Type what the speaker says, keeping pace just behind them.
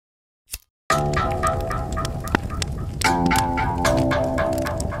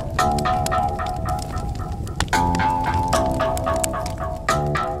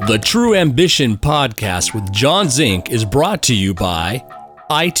The True Ambition podcast with John Zink is brought to you by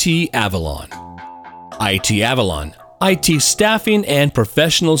IT Avalon. IT Avalon, IT staffing and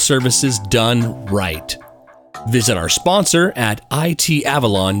professional services done right. Visit our sponsor at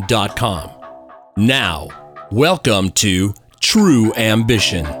itavalon.com. Now, welcome to True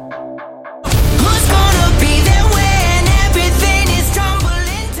Ambition.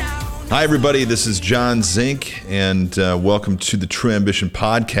 Hi, everybody. This is John Zink, and welcome to the True Ambition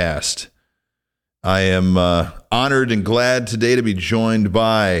podcast. I am honored and glad today to be joined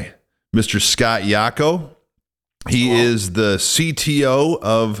by Mr. Scott Yocco. He is the CTO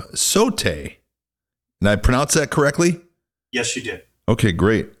of Sote. Did I pronounce that correctly? Yes, you did. Okay,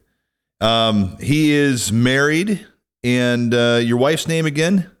 great. He is married, and your wife's name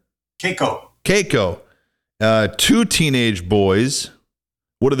again? Keiko. Keiko. Two teenage boys.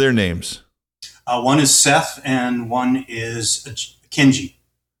 What are their names? One is Seth and one is Kenji.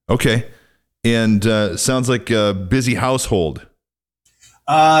 Okay. And sounds like a busy household.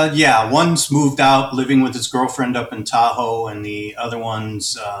 Yeah, one's moved out living with his girlfriend up in Tahoe, and the other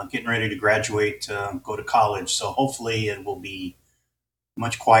one's getting ready to graduate to go to college. So hopefully it will be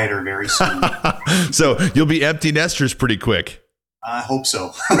much quieter very soon. So you'll be empty nesters pretty quick. I hope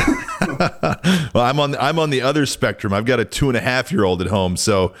so. Well, I'm on the other spectrum. I've got a 2.5-year-old at home,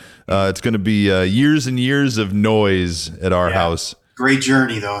 so it's going to be years and years of noise at our house. Great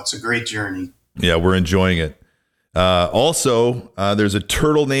journey, though. It's a great journey. Yeah, we're enjoying it. Also, there's a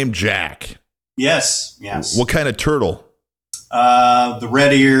turtle named Jack. Yes. What kind of turtle? The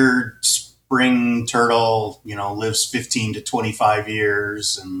red-eared spring turtle, lives 15 to 25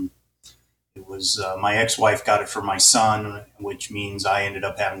 years, and it was my ex-wife got it for my son, which means I ended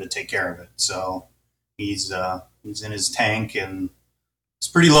up having to take care of it. So he's in his tank, and it's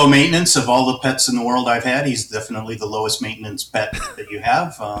pretty low maintenance. Of all the pets in the world I've had, he's definitely the lowest maintenance pet that you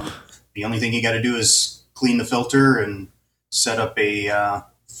have. The only thing you got to do is clean the filter and set up a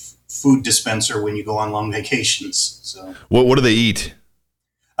food dispenser when you go on long vacations. So what do they eat?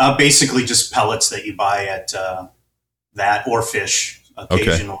 Basically just pellets that you buy at that or fish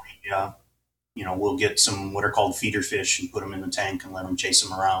occasionally. Okay. We'll get some what are called feeder fish and put them in the tank and let him chase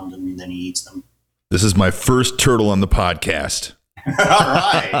them around, and then he eats them. This is my first turtle on the podcast.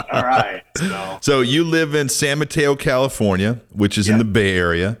 All right. So you live in San Mateo, California, which is in the Bay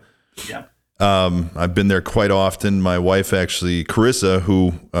Area. Yeah. I've been there quite often. My wife, actually, Carissa,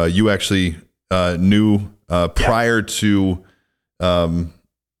 who you actually knew prior to, I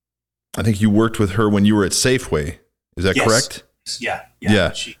think you worked with her when you were at Safeway. Is that correct?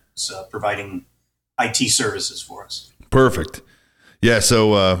 Yeah. She's providing IT services for us. Perfect. Yeah,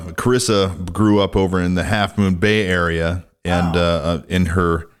 so Carissa grew up over in the Half Moon Bay area, and in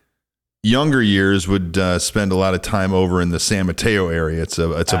her younger years would spend a lot of time over in the San Mateo area. It's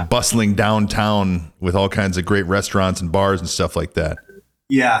a bustling downtown with all kinds of great restaurants and bars and stuff like that.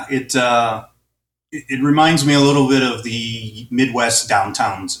 Yeah, it reminds me a little bit of the Midwest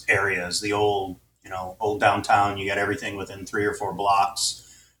downtowns areas, the old downtown. You got everything within 3 or 4 blocks.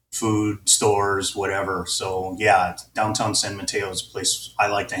 Food, stores, whatever. So yeah, downtown San Mateo is a place I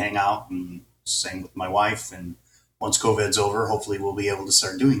like to hang out, and same with my wife. And once COVID's over, hopefully we'll be able to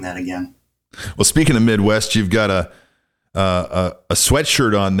start doing that again. Well, speaking of Midwest, you've got a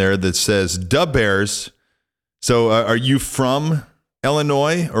sweatshirt on there that says Dub Bears. So are you from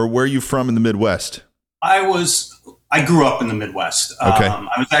Illinois, or where are you from in the Midwest? I grew up in the Midwest. Okay.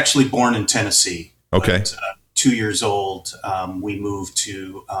 I was actually born in Tennessee. Okay. But, 2 years old, we moved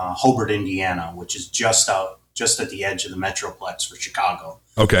to Hobart, Indiana, which is just at the edge of the Metroplex for Chicago.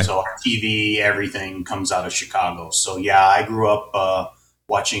 Okay. So our TV, everything comes out of Chicago. So yeah, I grew up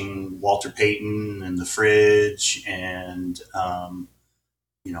watching Walter Payton and The Fridge and,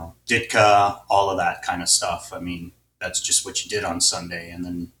 Ditka, all of that kind of stuff. I mean, that's just what you did on Sunday. And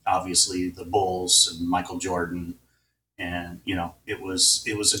then obviously the Bulls and Michael Jordan. And, it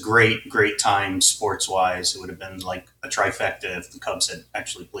was a great time sports wise. It would have been like a trifecta if the Cubs had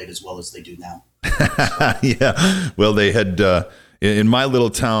actually played as well as they do now. Yeah. Well, they had, in my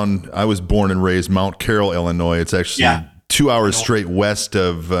little town, I was born and raised Mount Carroll, Illinois. It's actually 2 hours straight west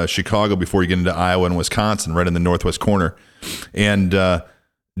of Chicago before you get into Iowa and Wisconsin, right in the northwest corner. And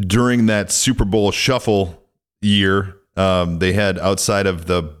during that Super Bowl shuffle year, they had outside of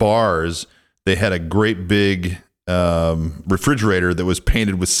the bars, they had a great big refrigerator that was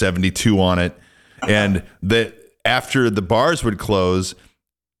painted with 72 on it, and that after the bars would close,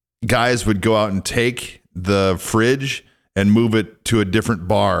 guys would go out and take the fridge and move it to a different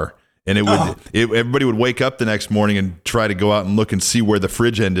bar And everybody would wake up the next morning and try to go out and look and see where the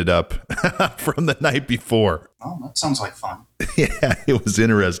fridge ended up from the night before. Oh, that sounds like fun. Yeah, it was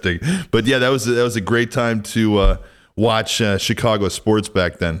interesting. But yeah, that was a great time to watch Chicago sports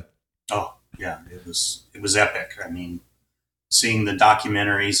back then. Oh, yeah, it was epic. I mean, seeing the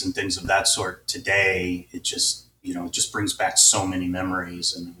documentaries and things of that sort today, it just brings back so many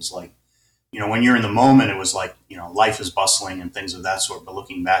memories. And it was like, when you're in the moment, it was like, life is bustling and things of that sort. But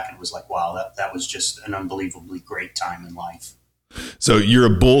looking back, it was like, wow, that was just an unbelievably great time in life. So you're a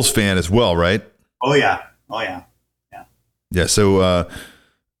Bulls fan as well, right? Oh, yeah. Yeah. So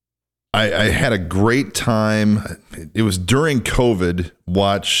I had a great time. It was during COVID,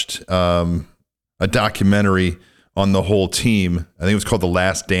 watched a documentary on the whole team. I think it was called The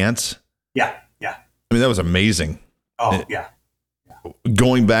Last Dance. Yeah. I mean, that was amazing. Oh, yeah.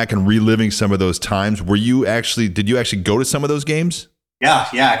 Going back and reliving some of those times. Did you actually go to some of those games? Yeah,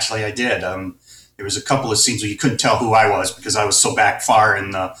 actually I did. There was a couple of scenes where you couldn't tell who I was because I was so far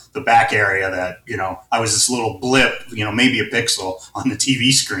in the back area that, I was this little blip, maybe a pixel on the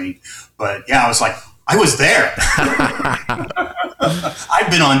TV screen. But yeah, I was like, I was there. I've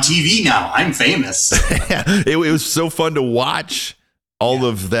been on TV now. I'm famous. It was so fun to watch all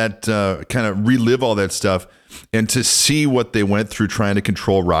of that, kind of relive all that stuff and to see what they went through trying to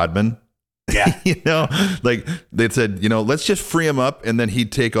control Rodman. Yeah. Like they said, let's just free him up and then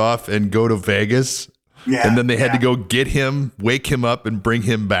he'd take off and go to Vegas. Yeah. And then they had to go get him, wake him up and bring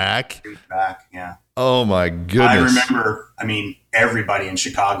him back. Yeah. Oh my goodness. I remember, everybody in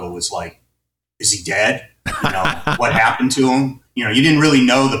Chicago was like, is he dead? What happened to him? You didn't really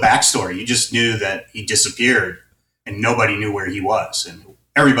know the backstory. You just knew that he disappeared and nobody knew where he was. And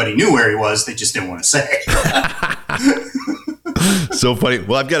everybody knew where he was. They just didn't want to say. So funny.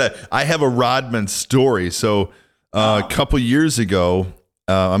 Well, I have a Rodman story. So a couple years ago,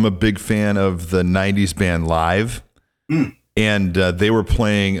 I'm a big fan of the 90s band Live. And they were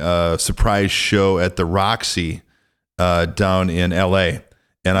playing a surprise show at the Roxy down in LA.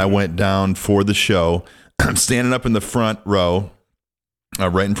 And I went down for the show. I'm standing up in the front row,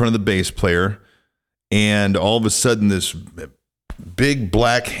 right in front of the bass player. And all of a sudden, this big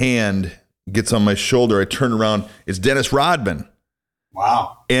black hand gets on my shoulder. I turn around. It's Dennis Rodman.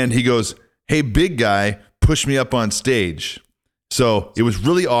 Wow. And he goes, hey, big guy, push me up on stage. So it was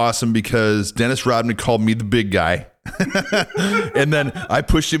really awesome because Dennis Rodman called me the big guy. And then I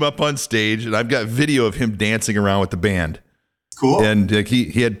pushed him up on stage, and I've got video of him dancing around with the band. Cool. And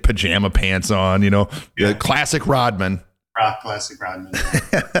he had pajama pants on, classic Rodman. Classic Rodman.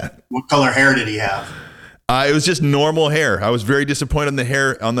 What color hair did he have? It was just normal hair. I was very disappointed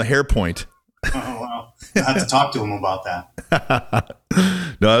on the hair point. Oh, wow. I have to talk to him about that.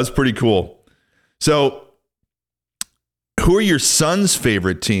 No, that was pretty cool. So who are your son's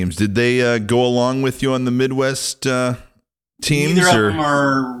favorite teams? Did they go along with you on the Midwest teams? Neither of them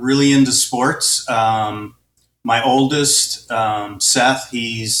are really into sports. My oldest, Seth,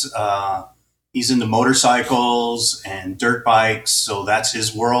 he's into motorcycles and dirt bikes, so that's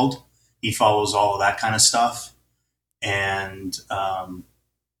his world. He follows all of that kind of stuff. And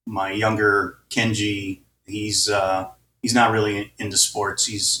my younger Kenji, he's not really into sports.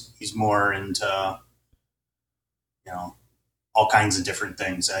 He's more into all kinds of different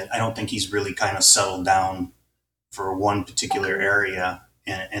things. I don't think he's really kind of settled down for one particular area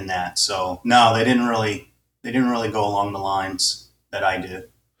in that. So no, they didn't really go along the lines that I did.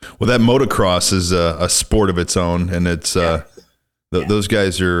 Well, that motocross is a sport of its own, and it's those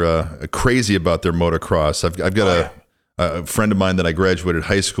guys are crazy about their motocross. I've got a friend of mine that I graduated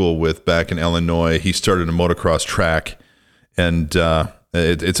high school with back in Illinois. He started a motocross track, and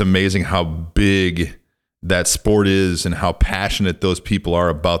it's amazing how big that sport is and how passionate those people are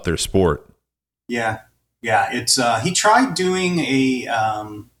about their sport. Yeah. It's he tried doing a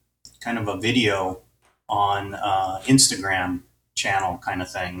kind of a video on Instagram channel kind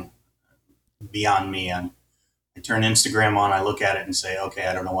of thing. Beyond me, I turn Instagram on, I look at it and say, okay,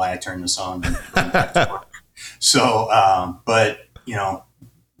 I don't know why I turned this on. So, but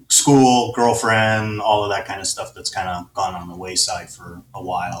school, girlfriend, all of that kind of stuff that's kind of gone on the wayside for a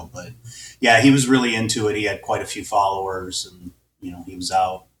while. But yeah, he was really into it. He had quite a few followers, and he was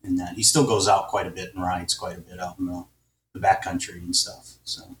out in that. He still goes out quite a bit and rides quite a bit out in the backcountry and stuff.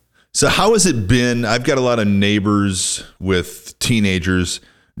 So how has it been? I've got a lot of neighbors with teenagers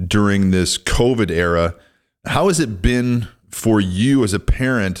during this COVID era. How has it been for you as a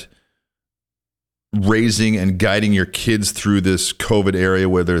parent raising and guiding your kids through this COVID area,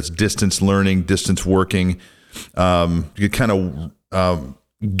 whether it's distance learning, distance working, you're kind of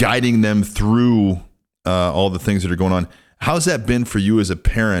guiding them through all the things that are going on? How's that been for you as a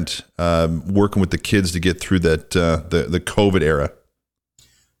parent, working with the kids to get through that the COVID era?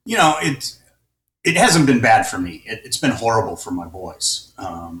 It hasn't been bad for me. It's been horrible for my boys,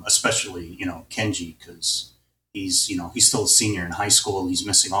 especially Kenji, because he's still a senior in high school. He's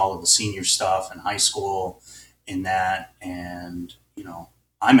missing all of the senior stuff in high school, in that, and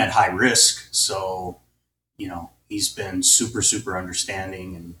I'm at high risk, so he's been super, super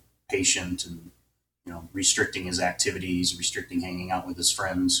understanding and patient, and restricting his activities, restricting hanging out with his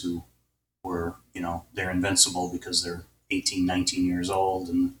friends who were they're invincible because they're 18, 19 years old,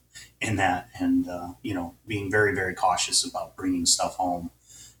 and that, and being very, very cautious about bringing stuff home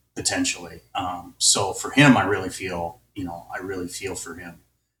potentially. So for him, I really feel for him.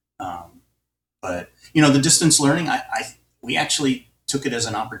 But the distance learning, we actually took it as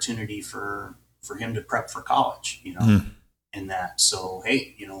an opportunity for him to prep for college, and that. So,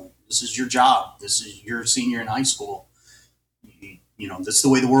 hey, this is your job. This is your senior in high school. This is the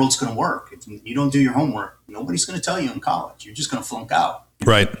way the world's going to work. If you don't do your homework, nobody's going to tell you in college. You're just going to flunk out.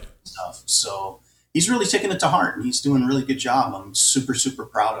 Right. Stuff. So he's really taking it to heart, and he's doing a really good job. I'm super, super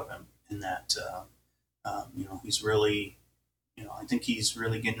proud of him in that. He's really, I think he's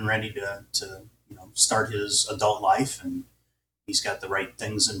really getting ready to start his adult life, and he's got the right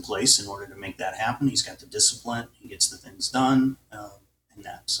things in place in order to make that happen. He's got the discipline. He gets the things done, and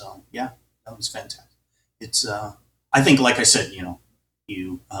that. So yeah, that was fantastic. It's I think, like I said,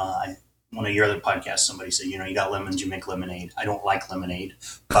 one of your other podcasts, somebody said, you got lemons, you make lemonade. I don't like lemonade,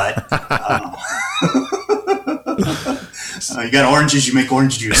 but you got oranges, you make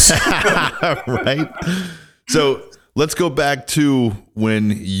orange juice. Right. So let's go back to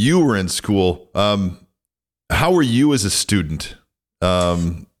when you were in school. How were you as a student?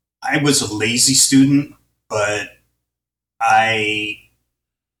 I was a lazy student, but I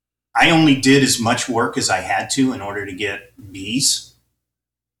only did as much work as I had to in order to get B's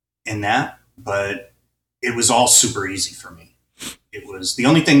in that, but it was all super easy for me. It was the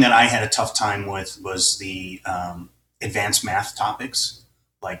only thing that I had a tough time with was the advanced math topics,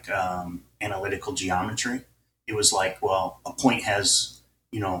 like analytical geometry. It was like, well, a point has,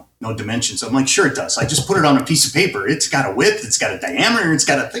 no dimensions. I'm like, sure it does. I just put it on a piece of paper. It's got a width, it's got a diameter, it's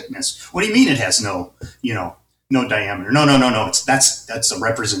got a thickness. What do you mean it has no diameter? No. That's a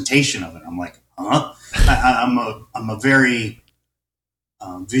representation of it. I'm like, huh? I'm a very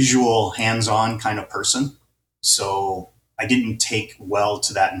visual, hands-on kind of person. So I didn't take well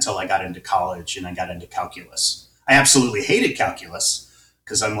to that until I got into college and I got into calculus. I absolutely hated calculus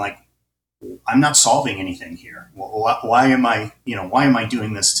because I'm like, I'm not solving anything here. Why am I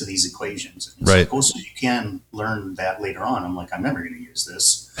doing this to these equations? And right. So you can learn that later on. I'm like, I'm never going to use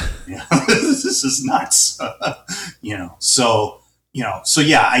this. This is nuts. So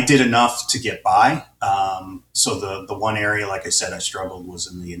yeah, I did enough to get by. So the one area, like I said, I struggled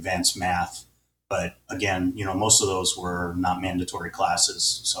was in the advanced math. But again, most of those were not mandatory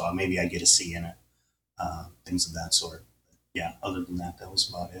classes. So maybe I get a C in it, things of that sort. Yeah, other than that, that was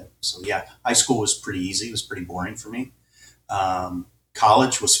about it. So yeah, high school was pretty easy. It was pretty boring for me.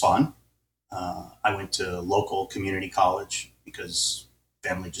 College was fun. I went to local community college because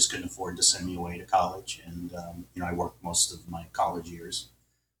family just couldn't afford to send me away to college. And, I worked most of my college years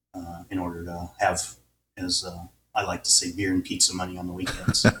in order to have, as I like to say, beer and pizza money on the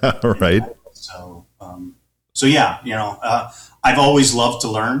weekends. Right. So yeah, I've always loved to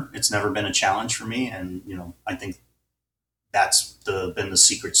learn. It's never been a challenge for me. And, I think that's been the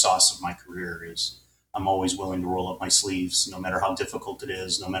secret sauce of my career is I'm always willing to roll up my sleeves, no matter how difficult it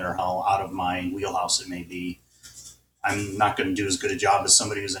is, no matter how out of my wheelhouse it may be. I'm not going to do as good a job as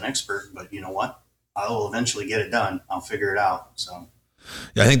somebody who's an expert, but you know what? I will eventually get it done. I'll figure it out. So,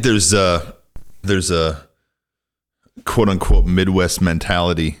 yeah, I think there's a quote unquote Midwest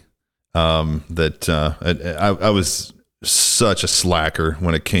mentality that I was such a slacker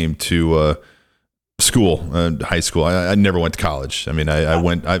when it came to school, high school. I never went to college. I mean, I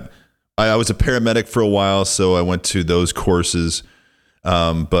was a paramedic for a while, so I went to those courses.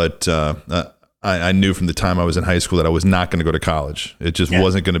 But I knew from the time I was in high school that I was not going to go to college. It just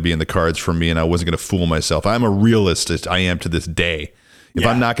wasn't going to be in the cards for me, and I wasn't going to fool myself. I'm a realist. I am to this day. If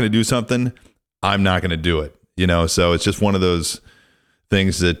I'm not going to do something, I'm not going to do it. So it's just one of those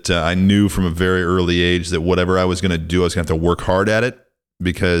things that I knew from a very early age that whatever I was going to do, I was going to have to work hard at it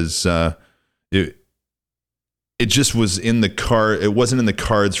because it just was in the card. It wasn't in the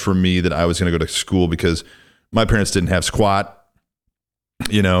cards for me that I was going to go to school because my parents didn't have squat.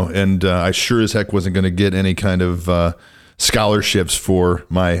 And I sure as heck wasn't going to get any kind of scholarships for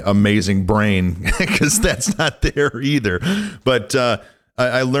my amazing brain because that's not there either. But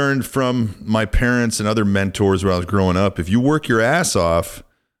I learned from my parents and other mentors when I was growing up, if you work your ass off,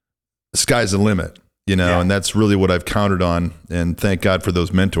 the sky's the limit, and that's really what I've counted on. And thank God for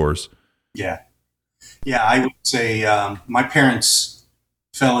those mentors. Yeah. Yeah. I would say my parents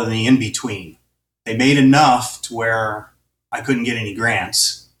fell in the in-between. They made enough to where I couldn't get any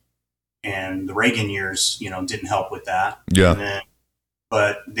grants, and the Reagan years, didn't help with that. Yeah.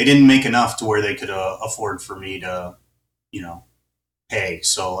 But they didn't make enough to where they could afford for me to, pay.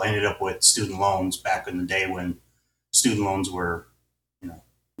 So I ended up with student loans back in the day when student loans were,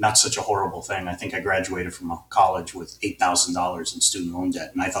 not such a horrible thing. I think I graduated from college with $8,000 in student loan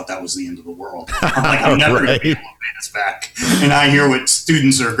debt, and I thought that was the end of the world. I'm like, I'm never going to be able to pay this back. And I hear what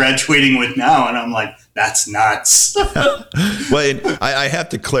students are graduating with now, and I'm like, that's nuts. Well, I have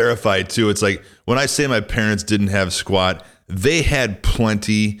to clarify too. It's like when I say my parents didn't have squat, they had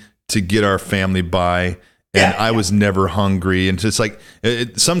plenty to get our family by, and I was never hungry. And just like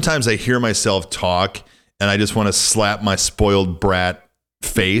sometimes I hear myself talk, and I just want to slap my spoiled brat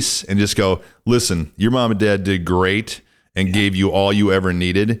face and just go, listen, your mom and dad did great and gave you all you ever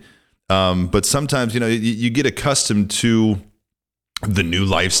needed. But sometimes, you get accustomed to the new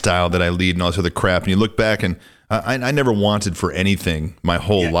lifestyle that I lead and all this other crap. And you look back and I never wanted for anything my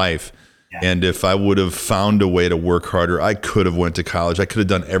whole life. Yeah. And if I would have found a way to work harder, I could have went to college. I could have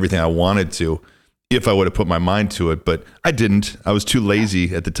done everything I wanted to if I would have put my mind to it, but I didn't. I was too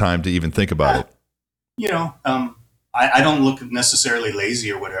lazy at the time to even think about it. I don't look necessarily lazy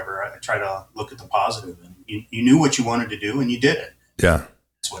or whatever. I try to look at the positive, and you knew what you wanted to do and you did it. Yeah.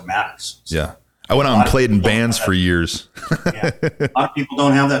 That's what matters. So yeah. I went out and played in bands for years. A lot of people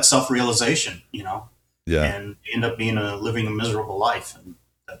don't have that self-realization, Yeah. and end up living a miserable life, and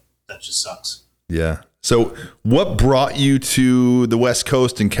that just sucks. Yeah. So what brought you to the West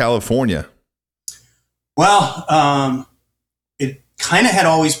Coast in California? Well, it kind of had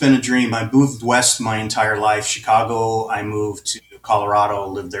always been a dream. I moved west my entire life. Chicago, I moved to Colorado,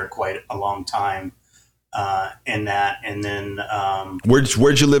 lived there quite a long time. And then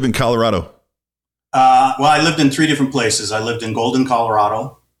where'd you live in Colorado? Well, I lived in 3 different places. I lived in Golden,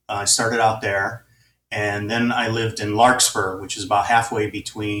 Colorado. I started out there. And then I lived in Larkspur, which is about halfway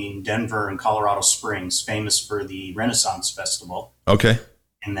between Denver and Colorado Springs, famous for the Renaissance Festival. Okay.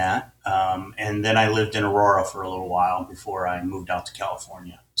 And that. And then I lived in Aurora for a little while before I moved out to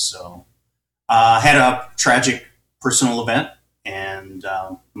California. So I had a tragic personal event, and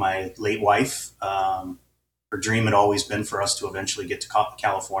my late wife, her dream had always been for us to eventually get to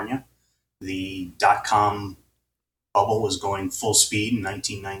California. The .com bubble was going full speed in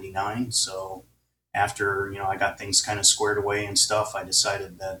 1999. So after, I got things kind of squared away and stuff, I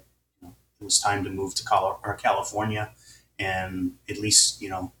decided that it was time to move to California and at least,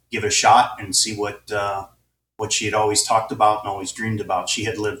 give it a shot and see what she had always talked about and always dreamed about. She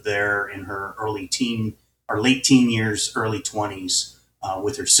had lived there in her late teen years, early 20s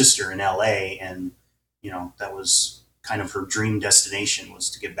with her sister in LA. And, that was kind of her dream destination, was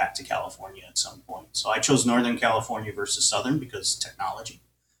to get back to California at some point. So I chose Northern California versus Southern because technology.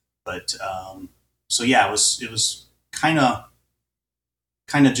 But so yeah, it was kind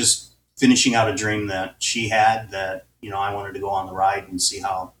of just finishing out a dream that she had, that I wanted to go on the ride and see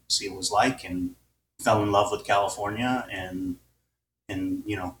it was like, and fell in love with California and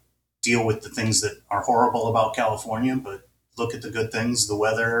deal with the things that are horrible about California, but look at the good things, the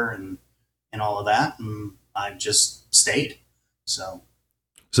weather and all of that, and I just stayed. So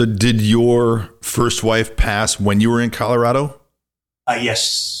did your first wife pass when you were in Colorado?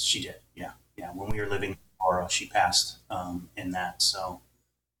 Yes, she did. Yeah. When we were living in Aurora, she passed in that. So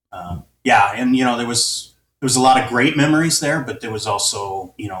yeah, and there was a lot of great memories there, but there was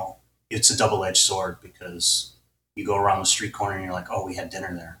also, it's a double-edged sword, because you go around the street corner and you're like, oh, we had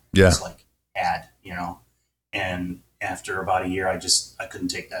dinner there. Yeah. It's like, and after about a year, I couldn't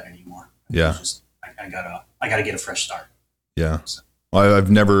take that anymore. Yeah. I gotta get a fresh start. Yeah. So. Well,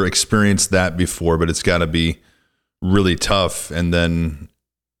 I've never experienced that before, but it's got to be really tough. And then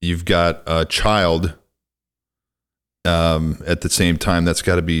you've got a child at the same time. That's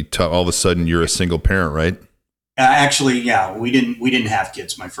got to be tough. All of a sudden, you're a single parent, right? Actually, yeah, we didn't have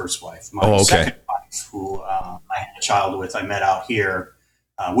kids. My first wife, second wife, who I had a child with, I met out here.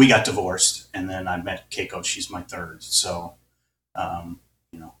 We got divorced, and then I met Keiko. She's my third. So,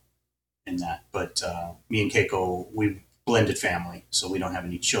 in that. But me and Keiko, we blended family, so we don't have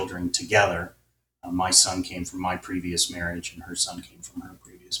any children together. My son came from my previous marriage, and her son came from her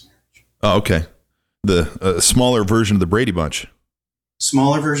previous marriage. Oh, okay. The smaller version of the Brady Bunch.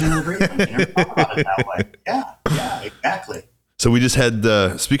 Smaller version of the Brady Bunch. You never thought about it that way. Yeah, exactly. So we just had,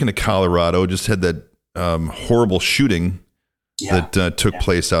 speaking of Colorado, just had that horrible shooting that took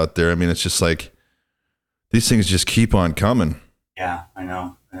place out there. I mean, it's just like these things just keep on coming. Yeah, I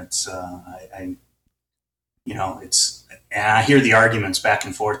know. It's it's, and I hear the arguments back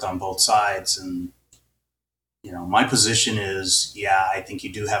and forth on both sides, and my position is, I think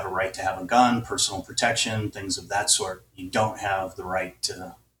you do have a right to have a gun, personal protection, things of that sort. You don't have the right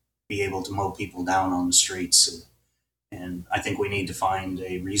to be able to mow people down on the streets, and I think we need to find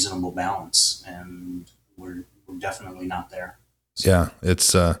a reasonable balance, and we're definitely not there. Yeah,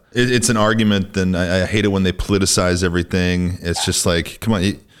 it's an argument, and I hate it when they politicize everything. It's just like, come on,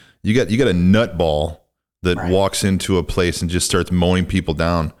 you got a nutball that walks into a place and just starts mowing people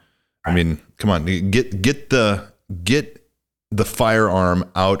down. I mean, come on, get the firearm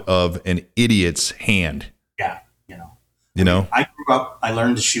out of an idiot's hand. Yeah, I grew up. I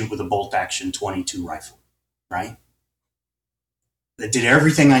learned to shoot with a bolt action .22 rifle. Right, that did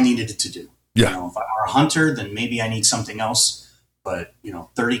everything I needed it to do. Yeah. If I were a hunter, then maybe I need something else. But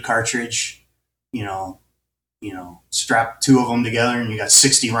 30 cartridge, strap 2 of them together, and you got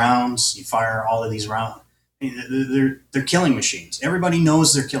 60 rounds. You fire all of these rounds. They're killing machines. Everybody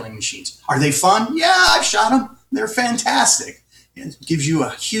knows they're killing machines. Are they fun? Yeah, I've shot them. They're fantastic. It gives you a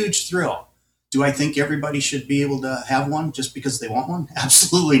huge thrill. Do I think everybody should be able to have one just because they want one?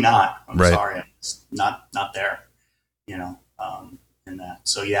 Absolutely not. I'm sorry, it's not there. In that.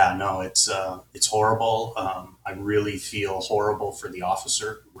 So it's horrible. I really feel horrible for the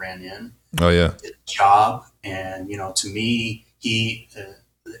officer who ran in. Oh yeah, his job, and to me, he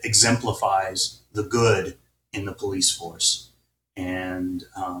exemplifies the good in the police force. And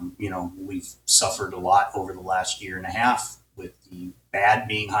we've suffered a lot over the last year and a half with the bad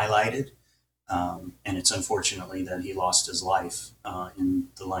being highlighted, and it's unfortunately that he lost his life in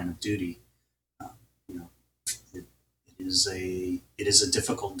the line of duty. It is a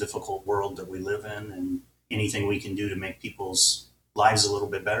difficult world that we live in, and anything we can do to make people's lives a little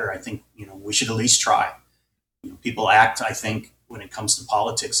bit better, I think, we should at least try. People act, I think, when it comes to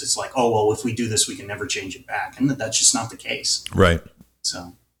politics, it's like, oh, well, if we do this, we can never change it back. And that's just not the case. Right.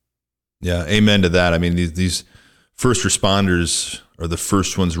 So. Yeah. Amen to that. I mean, these first responders are the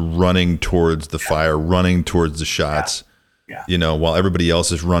first ones running towards the fire, running towards the shots, while everybody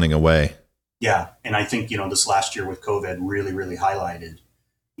else is running away. Yeah. And I think, this last year with COVID really, really highlighted,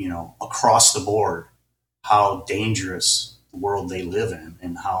 across the board, how dangerous the world they live in,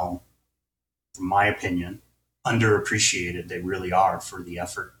 and how, from my opinion, underappreciated they really are for the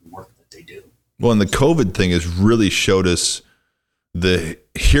effort and work that they do. Well, and the COVID thing has really showed us the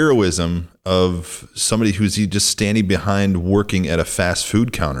heroism of somebody who's just standing behind working at a fast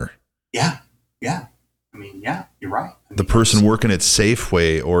food counter. Yeah. Yeah. I mean, yeah, you're right. The person working at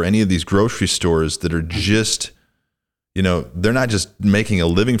Safeway or any of these grocery stores that are just, they're not just making a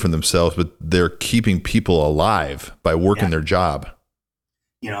living for themselves, but they're keeping people alive by working their job.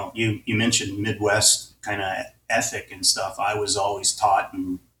 You mentioned Midwest kind of ethic and stuff. I was always taught,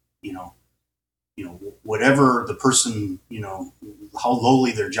 and, whatever the person, how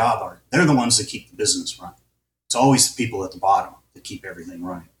lowly their job are, they're the ones that keep the business running. It's always the people at the bottom that keep everything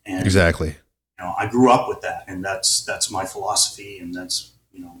running. And, exactly. I grew up with that, and that's my philosophy, and that's,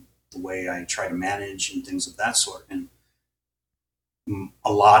 the way I try to manage and things of that sort. And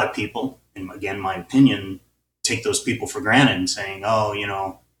a lot of people, and again, my opinion, take those people for granted and saying, oh,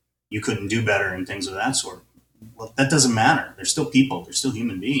 you couldn't do better and things of that sort. Well, that doesn't matter. They're still people. They're still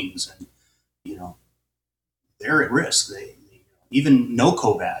human beings. And, they're at risk. They even no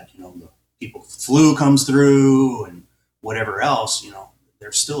COVID, the people, flu comes through and whatever else,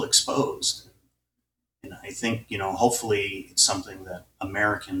 they're still exposed. And I think, hopefully it's something that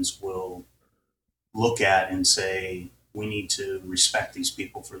Americans will look at and say, we need to respect these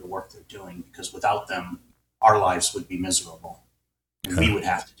people for the work they're doing, because without them, our lives would be miserable. And we would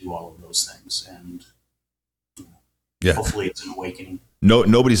have to do all of those things. And hopefully it's an awakening.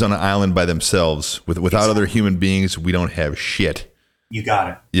 Nobody's on an island by themselves. Without other human beings, we don't have shit. You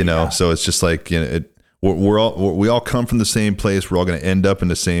got it. So it's just like, we all come from the same place. We're all going to end up in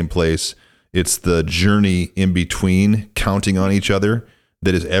the same place. It's the journey in between, counting on each other,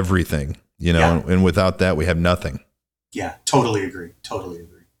 that is everything, and without that, we have nothing. Yeah, totally agree.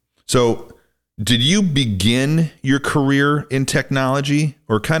 So did you begin your career in technology,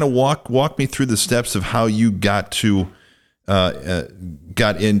 or kind of walk me through the steps of how you got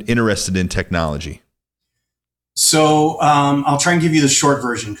interested in technology? So I'll try and give you the short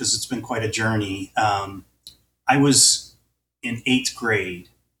version, because it's been quite a journey. I was in 8th grade,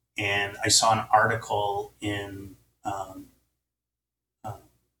 and I saw an article in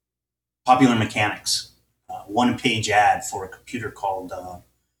Popular Mechanics, one-page ad for a computer called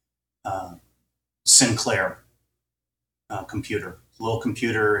Sinclair. computer. Little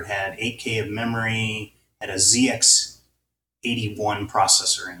computer, had 8K of memory, had a ZX81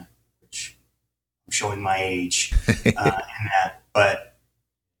 processor in it, which I'm showing my age in that. But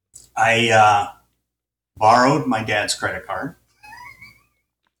I borrowed my dad's credit card.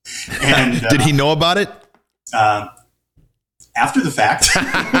 And did he know about it? After the fact.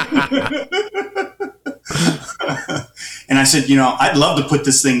 And I said, I'd love to put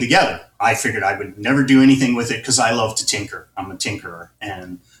this thing together. I figured I would never do anything with it because I love to tinker. I'm a tinkerer.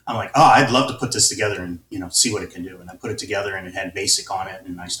 And I'm like, I'd love to put this together and, see what it can do. And I put it together and it had BASIC on it.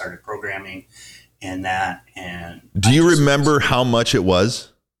 And I started programming and that. And do you remember how much it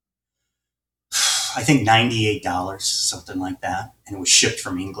was? I think $98, something like that. And it was shipped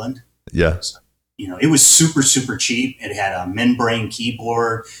from England. Yeah. So, it was super, super cheap. It had a membrane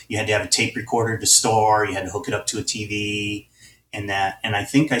keyboard. You had to have a tape recorder to store. You had to hook it up to a TV and that. And I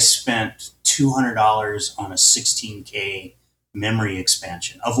think I spent $200 on a 16K memory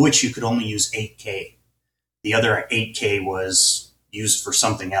expansion, of which you could only use 8K. The other 8K was used for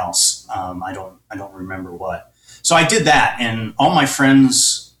something else. I don't remember what. So I did that, and all my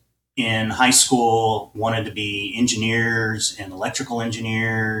friends in high school wanted to be engineers and electrical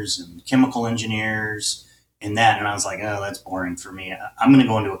engineers and chemical engineers and that. And I was like, that's boring for me. I'm going to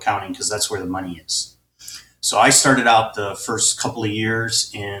go into accounting because that's where the money is. So I started out the first couple of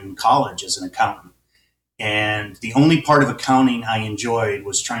years in college as an accountant. And the only part of accounting I enjoyed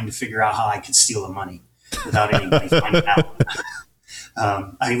was trying to figure out how I could steal the money without anybody finding out.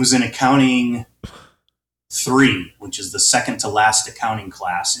 I was in accounting 3, which is the second to last accounting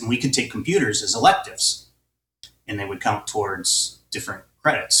class, and we could take computers as electives, and they would count towards different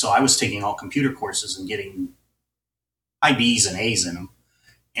credits. So I was taking all computer courses and getting high B's and A's in them.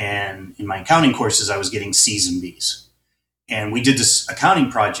 And in my accounting courses, I was getting C's and B's. And we did this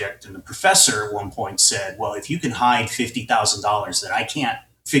accounting project, and the professor at one point said, well, if you can hide $50,000 that I can't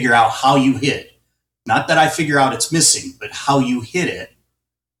figure out how you hid, not that I figure out it's missing, but how you hid it,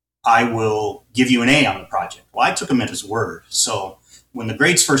 I will give you an A on the project. Well, I took him at his word. So when the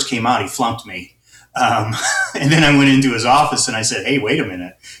grades first came out, he flunked me. And then I went into his office and I said, hey, wait a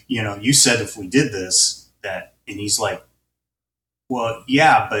minute. You said if we did this, that, and he's like, well,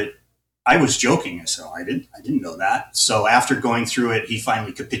 yeah, but I was joking. I said, I didn't know that. So after going through it, he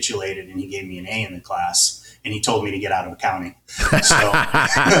finally capitulated and he gave me an A in the class. And he told me to get out of accounting. So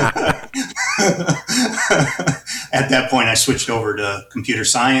at that point, I switched over to computer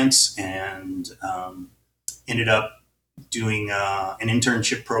science and ended up doing an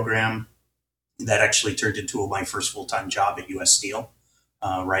internship program that actually turned into my first full-time job at U.S. Steel,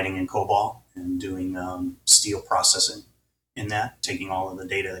 writing in COBOL and doing steel processing in that, taking all of the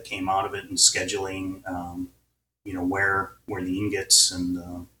data that came out of it and scheduling where the ingots and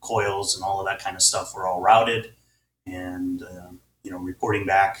the coils and all of that kind of stuff were all routed, and reporting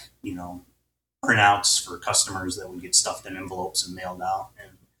back printouts for customers that would get stuffed in envelopes and mailed out.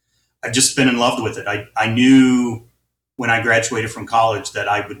 And I've just been in love with it. I knew when I graduated from college that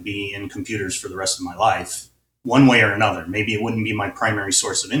I would be in computers for the rest of my life, one way or another. Maybe it wouldn't be my primary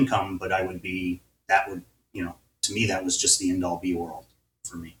source of income, but to me, that was just the end all be all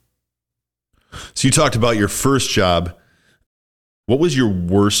for me. So you talked about your first job. What was your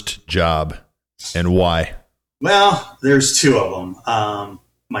worst job and why? Well, there's 2 of them.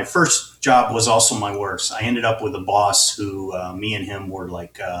 My first job was also my worst. I ended up with a boss who me and him were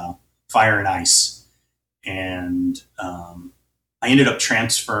like fire and ice. And I ended up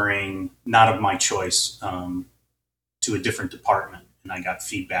transferring, not of my choice, to a different department. And I got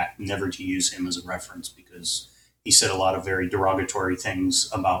feedback never to use him as a reference because he said a lot of very derogatory things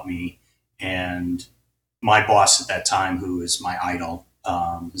about me. And my boss at that time, who is my idol,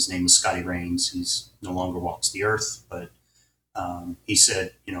 his name is Scotty Rains. He's no longer walks the earth, but he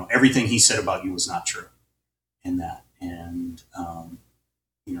said, everything he said about you was not true in that. And,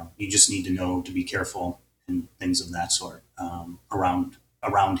 you just need to know to be careful and things of that sort around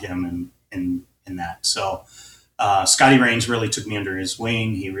him and that. So Scotty Rains really took me under his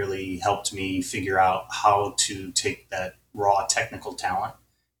wing. He really helped me figure out how to take that raw technical talent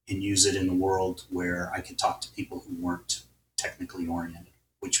and use it in a world where I could talk to people who weren't technically oriented,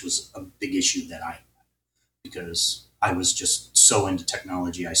 which was a big issue that I had because I was just so into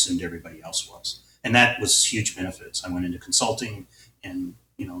technology, I assumed everybody else was. And that was huge benefits. I went into consulting and,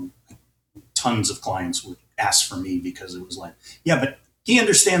 tons of clients would ask for me because it was like, yeah, but he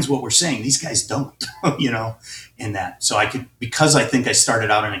understands what we're saying. These guys don't, in that. So because I think I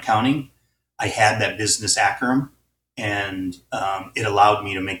started out in accounting, I had that business acumen. And it allowed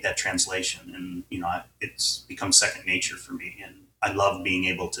me to make that translation. And, it's become second nature for me. And I love being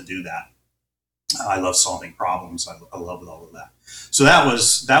able to do that. I love solving problems. I love all of that. So that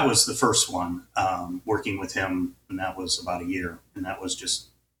was the first one, working with him, and that was about a year, and that was just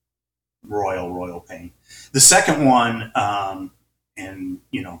royal pain. The second one, and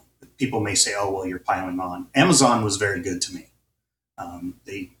people may say, "Oh, well, you're piling on." Amazon was very good to me.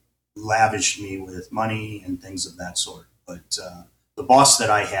 They lavished me with money and things of that sort. But the boss that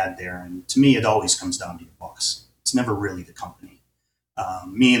I had there, and to me, it always comes down to your boss. It's never really the company.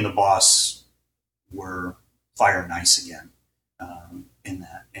 Me and the boss were fire and ice again, in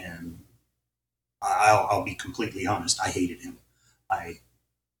that. And I'll be completely honest. I hated him. I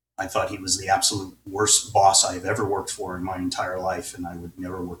I thought he was the absolute worst boss I've ever worked for in my entire life, and I would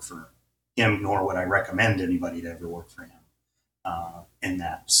never work for him, nor would I recommend anybody to ever work for him in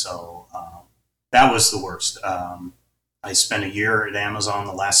that. So that was the worst. I spent a year at Amazon.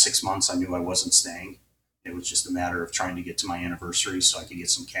 The last 6 months, I knew I wasn't staying. It was just a matter of trying to get to my anniversary so I could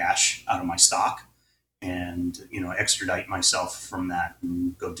get some cash out of my stock and extradite myself from that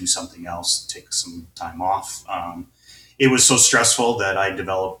and go do something else, take some time off. It was so stressful that I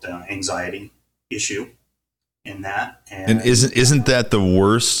developed an anxiety issue in that. And isn't that the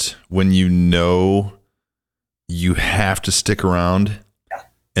worst when you have to stick around, yeah.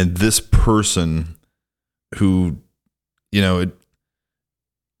 And this person who,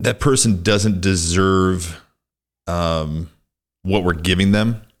 that person doesn't deserve what we're giving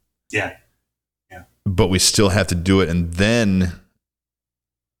them. Yeah. But we still have to do it. And then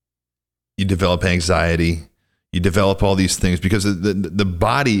you develop anxiety. You develop all these things because the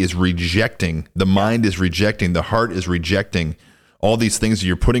body is rejecting, the mind is rejecting, the heart is rejecting all these things that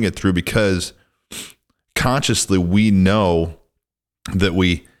you're putting it through, because consciously we know that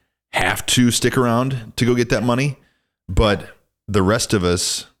we have to stick around to go get that money, but the rest of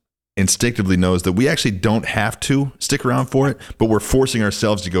us instinctively knows that we actually don't have to stick around for it, but we're forcing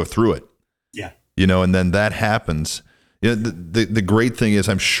ourselves to go through it. Yeah. And then that happens. The great thing is,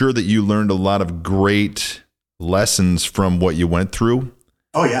 I'm sure that you learned a lot of great lessons from what you went through.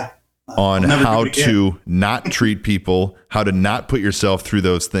 Oh yeah. On how to not treat people, how to not put yourself through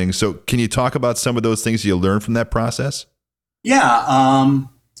those things. So can you talk about some of those things you learned from that process? Yeah.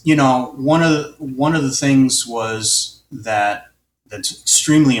 One of the things was that's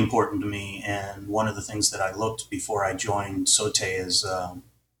extremely important to me. And one of the things that I looked before I joined Sote as, a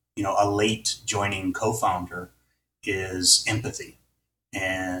late joining co-founder is empathy.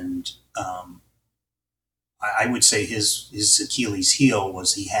 And, I would say his Achilles heel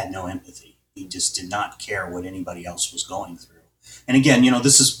was he had no empathy. He just did not care what anybody else was going through. And again,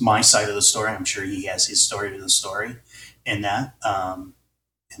 this is my side of the story. I'm sure he has his story to the story in that and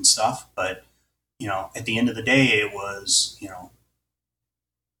stuff. But, at the end of the day, it was,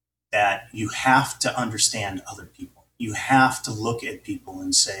 that you have to understand other people. You have to look at people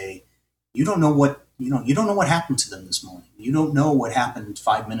and say, you don't know what happened to them this morning. You don't know what happened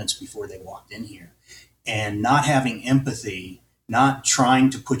 5 minutes before they walked in here. And not having empathy, not trying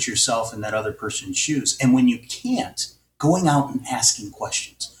to put yourself in that other person's shoes. And when you can't, going out and asking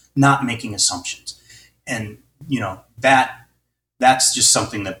questions, not making assumptions. And, that's just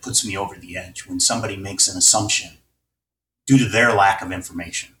something that puts me over the edge when somebody makes an assumption due to their lack of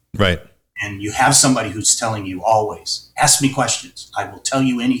information. Right. And you have somebody who's telling you always, ask me questions. I will tell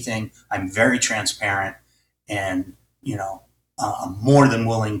you anything. I'm very transparent. And, I'm more than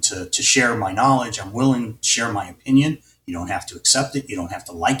willing to share my knowledge. I'm willing to share my opinion. You don't have to accept it. You don't have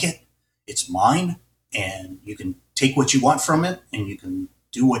to like it. It's mine. And you can take what you want from it, and you can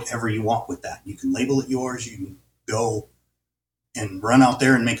do whatever you want with that. You can label it yours. You can go and run out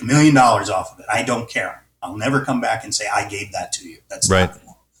there and make $1 million off of it. I don't care. I'll never come back and say, I gave that to you. That's right.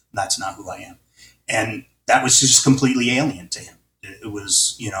 That's not who I am. And that was just completely alien to him. It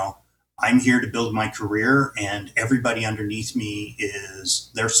was, I'm here to build my career, and everybody underneath me is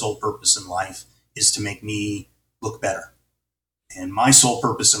their sole purpose in life is to make me look better. And my sole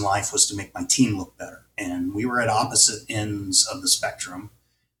purpose in life was to make my team look better. And we were at opposite ends of the spectrum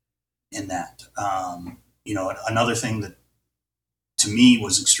in that. Another thing that to me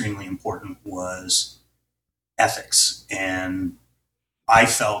was extremely important was ethics. And I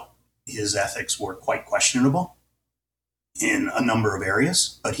felt his ethics were quite questionable in a number of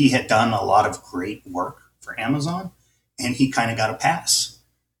areas, but he had done a lot of great work for Amazon, and he kind of got a pass.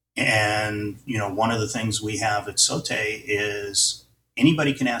 And, one of the things we have at Sote is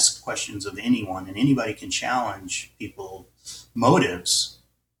anybody can ask questions of anyone, and anybody can challenge people's motives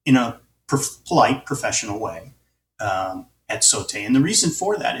in a polite, professional way at Sote. And the reason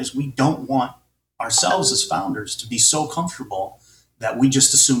for that is we don't want ourselves as founders to be so comfortable that we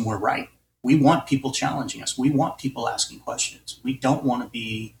just assume we're right. We want people challenging us. We want people asking questions. We don't want to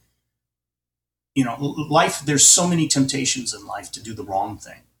be life, there's so many temptations in life to do the wrong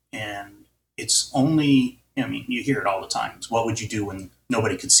thing. And it's only, you hear it all the time. It's what would you do when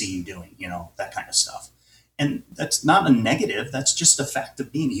nobody could see you doing, that kind of stuff. And that's not a negative. That's just a fact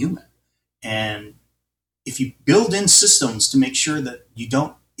of being human. And if you build in systems to make sure that you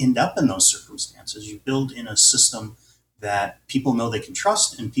don't end up in those circumstances, you build in a system that people know they can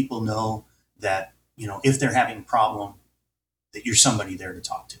trust, and people know that, if they're having a problem, that you're somebody there to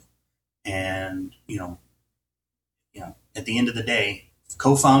talk to. And, at the end of the day,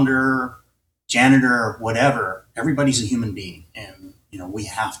 co-founder, janitor, whatever, everybody's a human being. And, we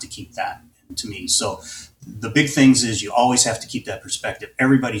have to keep that to me. So the big things is you always have to keep that perspective.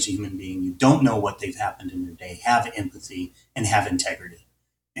 Everybody's a human being. You don't know what they've happened in their day. Have empathy and have integrity.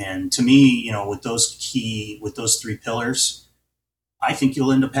 And to me, with those three pillars, I think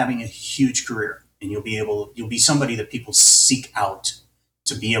you'll end up having a huge career, and you'll be somebody that people seek out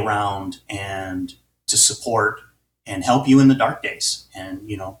to be around and to support and help you in the dark days. And,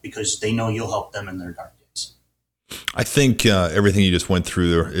 because they know you'll help them in their dark days. I think everything you just went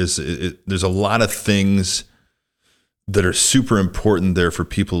through there there's a lot of things that are super important there for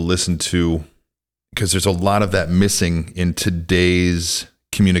people to listen to, because there's a lot of that missing in today's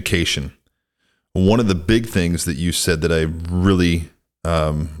communication. One of the big things that you said that I really,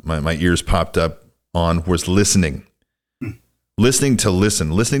 my ears popped up on was listening. Listening to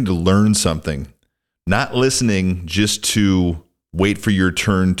learn something, not listening just to wait for your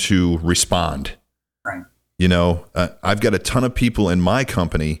turn to respond. Right. I've got a ton of people in my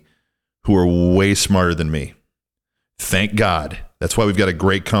company who are way smarter than me. Thank God. That's why we've got a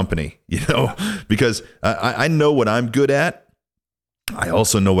great company, because I know what I'm good at. I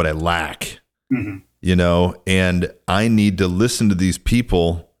also know what I lack, and I need to listen to these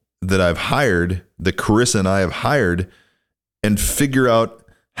people that I've hired, that Carissa and I have hired, and figure out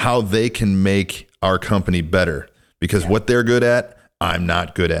how they can make our company better, because what they're good at, I'm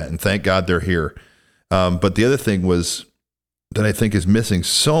not good at. And thank God they're here. But the other thing was that I think is missing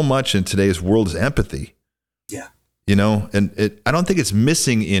so much in today's world is empathy. Yeah. And I don't think it's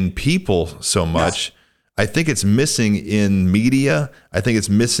missing in people so much. Yes. I think it's missing in media. I think it's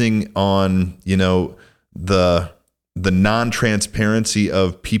missing on, the non-transparency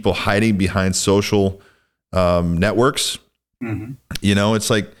of people hiding behind social networks. Mm-hmm. It's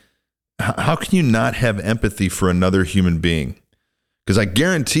like, how can you not have empathy for another human being? Because I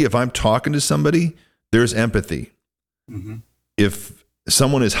guarantee if I'm talking to somebody, there's empathy. Mm-hmm. If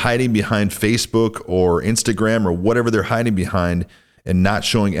someone is hiding behind Facebook or Instagram or whatever they're hiding behind and not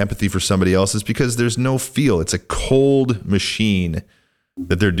showing empathy for somebody else, it's because there's no feel. It's a cold machine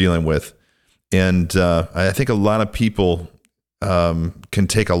that they're dealing with. And I think a lot of people can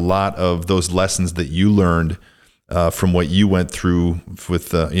take a lot of those lessons that you learned from what you went through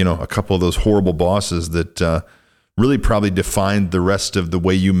with, a couple of those horrible bosses that really probably defined the rest of the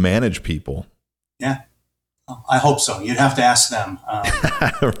way you manage people. Yeah, I hope so. You'd have to ask them.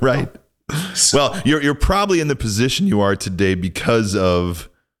 Right. So. Well, you're probably in the position you are today because of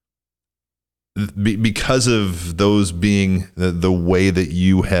those being the way that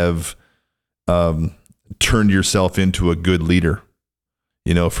you have turned yourself into a good leader,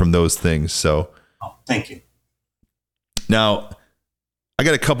 from those things. So, thank you. Now, I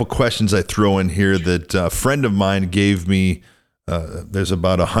got a couple questions I throw in here that a friend of mine gave me. There's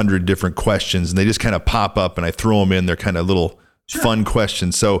about 100 different questions, and they just kind of pop up, and I throw them in. They're kind of little fun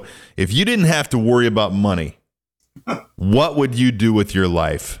questions. So if you didn't have to worry about money, what would you do with your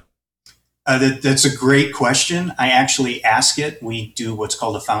life? That's a great question. I actually ask it. We do what's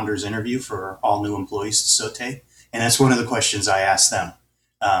called a founder's interview for all new employees to Sote. And that's one of the questions I ask them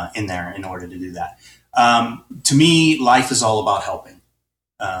in there in order to do that. To me, life is all about helping.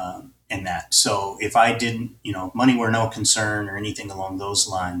 And that. So if I didn't, money were no concern or anything along those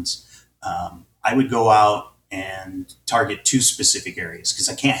lines, I would go out and target two specific areas because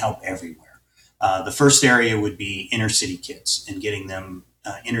I can't help everywhere. The first area would be inner city kids and getting them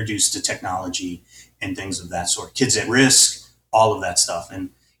introduced to technology and things of that sort. Kids at risk, all of that stuff. And,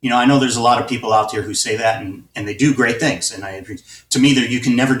 I know there's a lot of people out there who say that and they do great things. And I agree. To me, you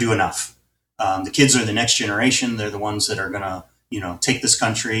can never do enough. The kids are the next generation. They're the ones that are going to, take this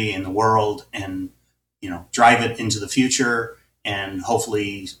country and the world and, drive it into the future and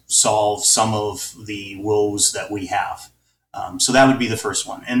hopefully solve some of the woes that we have. So that would be the first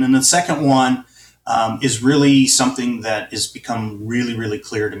one. And then the second one is really something that has become really, really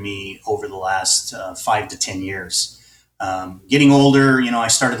clear to me over the last 5 to 10 years. Getting older, I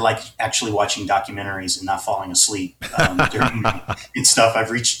started actually watching documentaries and not falling asleep during and stuff. I've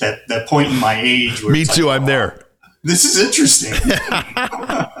reached that point in my age. Where Me too. I'm there. this is interesting.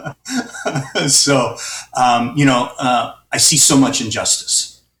 So, I see so much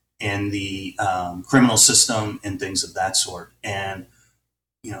injustice in the criminal system and things of that sort. And,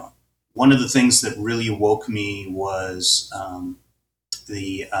 one of the things that really awoke me was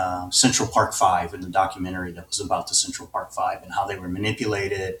the Central Park Five and the documentary that was about the Central Park Five and how they were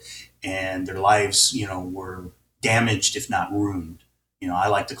manipulated and their lives, were damaged, if not ruined. I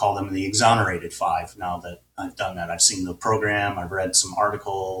like to call them the exonerated five now that I've done that. I've seen the program. I've read some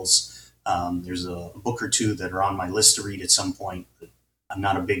articles. There's a book or two that are on my list to read at some point. But I'm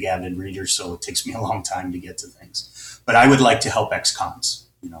not a big avid reader, so it takes me a long time to get to things. But I would like to help ex-cons.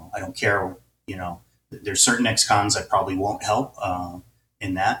 I don't care. There's certain ex-cons I probably won't help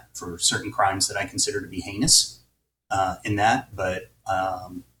in that for certain crimes that I consider to be heinous in that. But,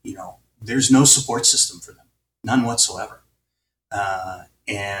 there's no support system for them, none whatsoever.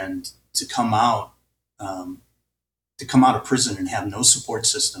 And to come out of prison and have no support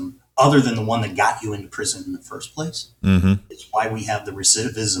system other than the one that got you into prison in the first place. Mm-hmm. It's why we have the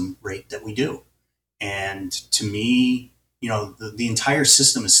recidivism rate that we do. And to me, the entire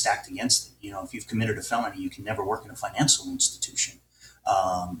system is stacked against it. If you've committed a felony, you can never work in a financial institution.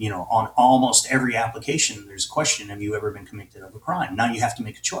 On almost every application, there's a question, have you ever been convicted of a crime? Now you have to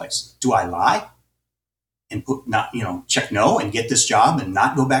make a choice. Do I lie and check no and get this job and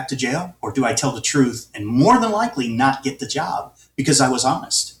not go back to jail? Or do I tell the truth and more than likely not get the job because I was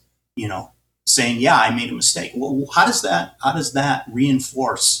honest, saying, yeah, I made a mistake. Well, how does that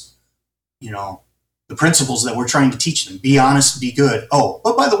reinforce, the principles that we're trying to teach them? Be honest, be good. Oh,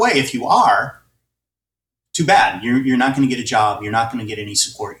 but by the way, if you are, too bad. You're not going to get a job. You're not going to get any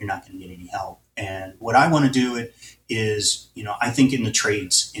support. You're not going to get any help. And what I want to do is, I think in the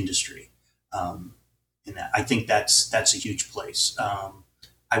trades industry, in that, I think that's a huge place.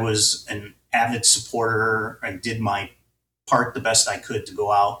 I was an avid supporter. I did my part the best I could to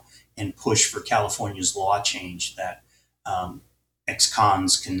go out and push for California's law change that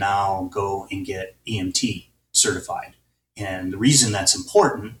ex-cons can now go and get EMT certified. And the reason that's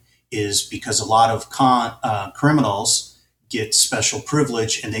important is because a lot of criminals get special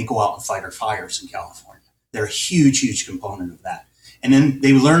privilege and they go out and fight our fires in California. They're a huge, huge component of that. And then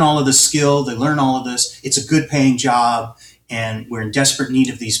they learn all of this skill. They learn all of this. It's a good paying job. And we're in desperate need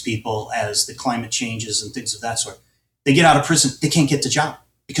of these people as the climate changes and things of that sort. They get out of prison. They can't get the job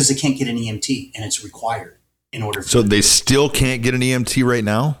because they can't get an EMT, and it's required in order. So they still can't get an EMT right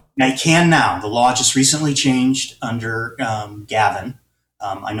now? They can now. The law just recently changed under Gavin.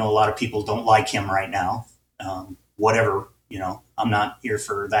 I know a lot of people don't like him right now. Whatever, I'm not here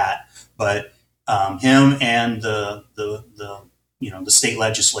for that. But him and the state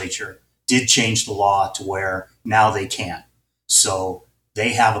legislature did change the law to where now they can. So they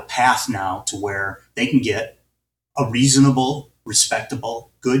have a path now to where they can get a reasonable,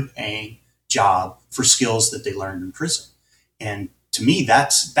 respectable, good paying job for skills that they learned in prison. And to me,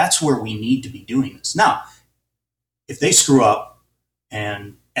 that's where we need to be doing this. Now, if they screw up,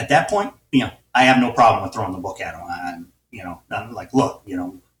 and at that point, I have no problem with throwing the book at them. I'm like, look,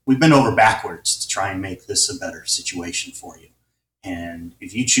 we've been over backwards to try and make this a better situation for you. And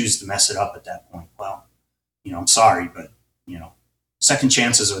if you choose to mess it up at that point, well, I'm sorry, but, second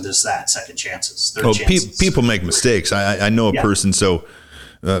chances are second chances, third chances. People make mistakes. I know a person. So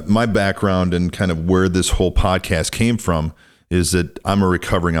my background and kind of where this whole podcast came from is that I'm a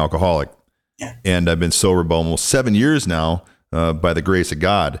recovering alcoholic. Yeah. And I've been sober about almost 7 years now, by the grace of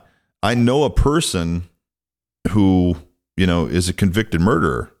God. I know a person who, is a convicted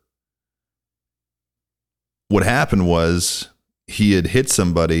murderer. What happened was he had hit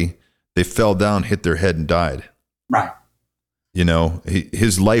somebody, they fell down, hit their head, and died. Right.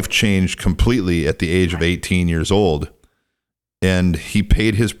 His life changed completely at the age of 18 years old, and he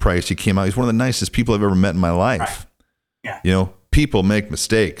paid his price. He came out. He's one of the nicest people I've ever met in my life. Right. Yeah. People make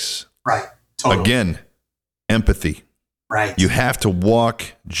mistakes. Right. Totally. Again, empathy. Right. You have to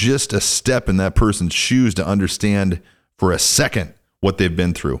walk just a step in that person's shoes to understand for a second what they've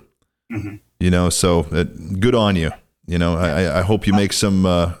been through. Mm-hmm. So good on you. I hope you make some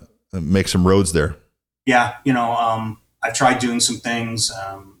roads there. Yeah. I've tried doing some things.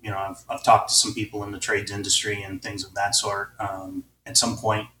 I've talked to some people in the trades industry and things of that sort. At some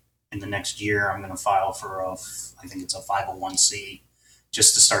point in the next year, I'm going to file for I think it's a 501c,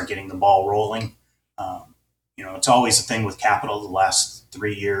 just to start getting the ball rolling. It's always a thing with capital. The last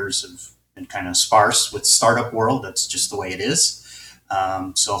 3 years have been kind of sparse with startup world. That's just the way it is.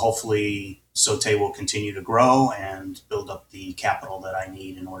 So hopefully Sauté will continue to grow and build up the capital that I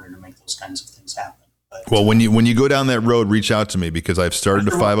need in order to make those kinds of things happen. But, well, when you go down that road, reach out to me because I've started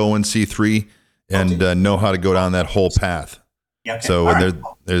a 501c3 and know how to go down that whole path. Yeah, okay. So Right.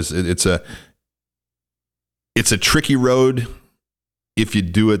 it's a tricky road. If you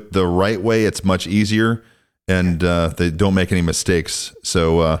do it the right way, it's much easier, and they don't make any mistakes.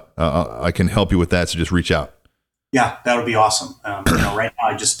 So I can help you with that. So just reach out. Yeah, that would be awesome. Right now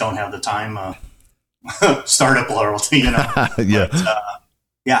I just don't have the time. Startup loyalty, Yeah. But,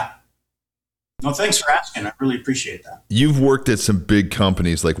 yeah. No, thanks for asking. I really appreciate that. You've worked at some big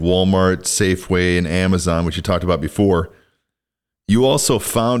companies like Walmart, Safeway, and Amazon, which you talked about before. You also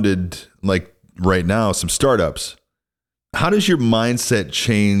founded, like right now, some startups. How does your mindset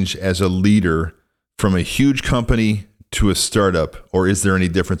change as a leader from a huge company to a startup, or is there any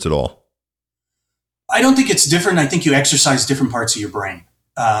difference at all? I don't think it's different. I think you exercise different parts of your brain.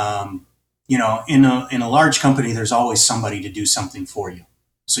 In a large company, there's always somebody to do something for you.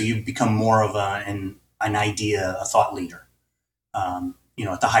 So you become more of an idea, a thought leader, at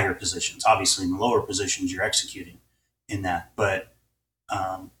the higher positions. Obviously, in the lower positions, you're executing in that. But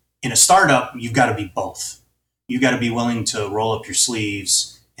in a startup, you've got to be both. You've got to be willing to roll up your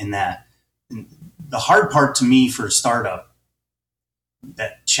sleeves in that. And the hard part to me for a startup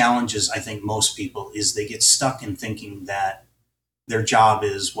that challenges, I think, most people is they get stuck in thinking that their job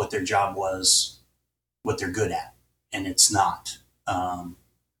is what their job was, what they're good at. And it's not.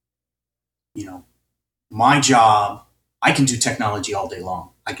 My job, I can do technology all day long.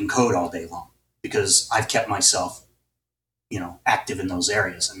 I can code all day long because I've kept myself, active in those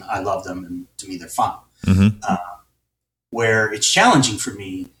areas, and I love them, and to me, they're fun. Mm-hmm. Where it's challenging for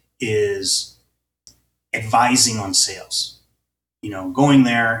me is advising on sales, going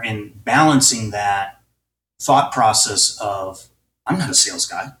there and balancing that thought process of, I'm not a sales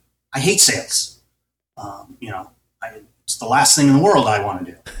guy. I hate sales. It's the last thing in the world I want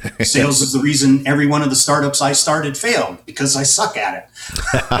to do. Sales is the reason every one of the startups I started failed, because I suck at it.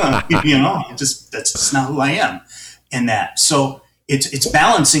 That's just not who I am in that. So it's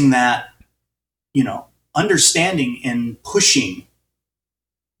balancing that, understanding and pushing,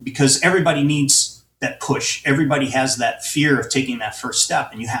 because everybody needs that push. Everybody has that fear of taking that first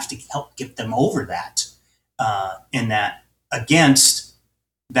step, and you have to help get them over that, and that against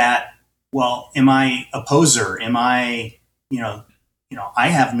that. Well, am I a poser? Am I, I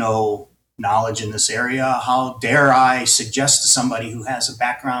have no knowledge in this area. How dare I suggest to somebody who has a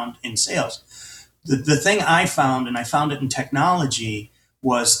background in sales? The thing I found, and I found it in technology,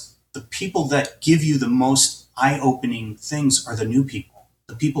 was the people that give you the most eye-opening things are the new people,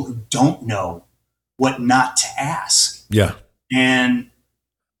 the people who don't know what not to ask. Yeah. And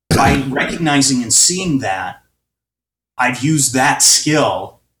by recognizing and seeing that, I've used that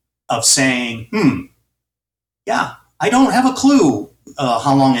skill of saying, yeah, I don't have a clue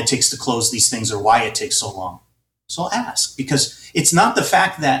how long it takes to close these things or why it takes so long. So I'll ask, because it's not the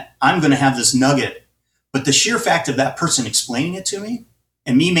fact that I'm going to have this nugget, but the sheer fact of that person explaining it to me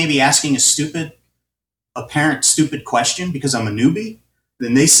and me maybe asking a apparent stupid question because I'm a newbie.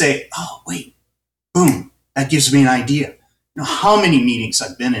 Then they say, oh, wait, boom, that gives me an idea. How many meetings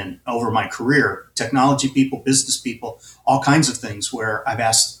I've been in over my career, technology people, business people, all kinds of things where I've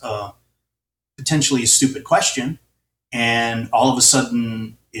asked potentially a stupid question, and all of a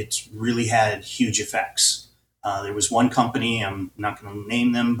sudden it's really had huge effects. There was one company, I'm not going to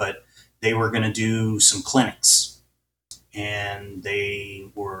name them, but they were going to do some clinics, and they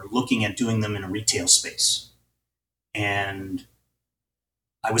were looking at doing them in a retail space. And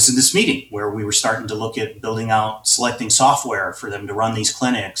I was in this meeting where we were starting to look at building out, selecting software for them to run these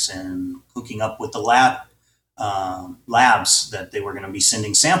clinics and hooking up with the labs that they were going to be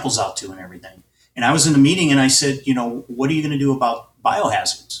sending samples out to and everything. And I was in the meeting and I said, what are you going to do about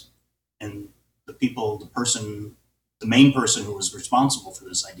biohazards? And the main person who was responsible for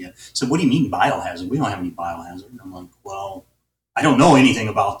this idea said, what do you mean biohazard? We don't have any biohazard. And I'm like, well, I don't know anything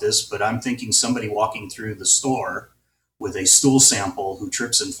about this, but I'm thinking somebody walking through the store with a stool sample who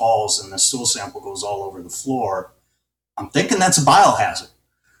trips and falls and the stool sample goes all over the floor. I'm thinking that's a biohazard,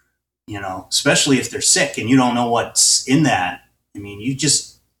 especially if they're sick and you don't know what's in that. I mean, you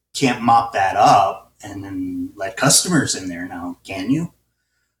just can't mop that up and then let customers in there now, can you?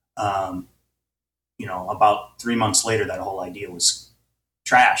 About 3 months later, that whole idea was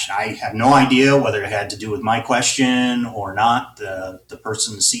trashed. I have no idea whether it had to do with my question or not. The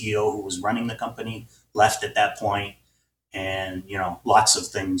person, the CEO who was running the company, left at that point. And, lots of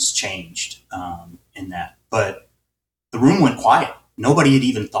things changed in that. But the room went quiet. Nobody had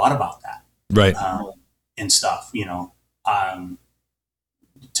even thought about that. Right. And stuff,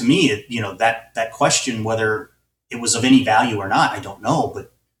 to me, that question, whether it was of any value or not, I don't know.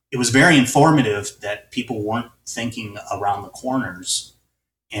 But it was very informative that people weren't thinking around the corners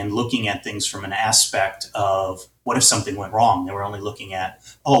and looking at things from an aspect of what if something went wrong. They were only looking at,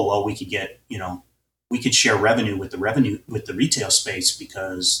 oh, well, we could get, we could share revenue with the retail space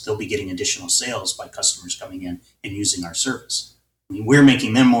because they'll be getting additional sales by customers coming in and using our service. I mean, we're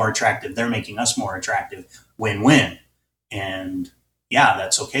making them more attractive. They're making us more attractive. Win-win. And yeah,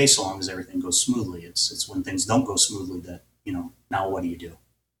 that's okay so long as everything goes smoothly. It's when things don't go smoothly that, now what do you do?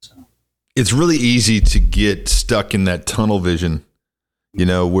 So it's really easy to get stuck in that tunnel vision,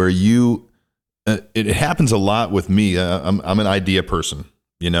 where it happens a lot with me. I'm an idea person,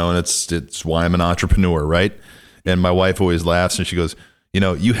 and it's why I'm an entrepreneur, right? And my wife always laughs and she goes,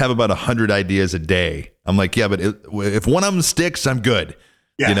 you have about 100 ideas a day. I'm like, yeah, but if one of them sticks, I'm good,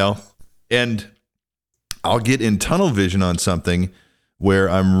 and I'll get in tunnel vision on something where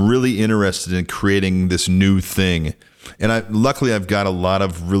I'm really interested in creating this new thing. And luckily I've got a lot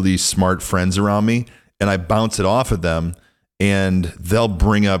of really smart friends around me, and I bounce it off of them, and they'll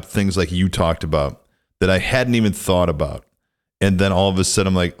bring up things like you talked about that I hadn't even thought about. And then all of a sudden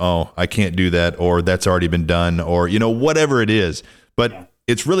I'm like, oh, I can't do that, or that's already been done, or, whatever it is. But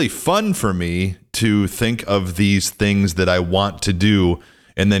it's really fun for me to think of these things that I want to do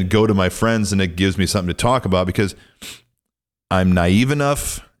and then go to my friends, and it gives me something to talk about because I'm naive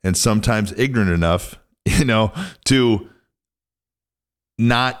enough and sometimes ignorant enough, to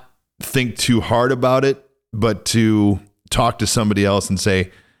not think too hard about it, but to talk to somebody else and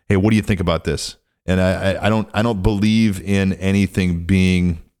say, hey, what do you think about this? And I don't believe in anything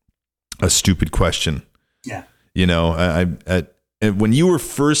being a stupid question. Yeah. When you were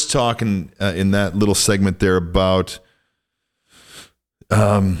first talking in that little segment there about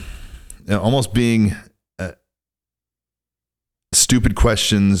almost being stupid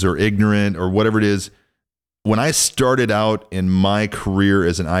questions or ignorant or whatever it is, when I started out in my career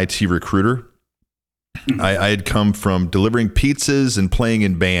as an IT recruiter, I had come from delivering pizzas and playing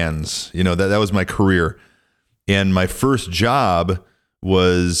in bands. That was my career. And my first job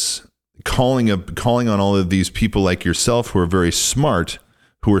was calling on all of these people like yourself who are very smart,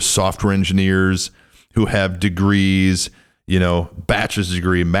 who are software engineers, who have degrees, bachelor's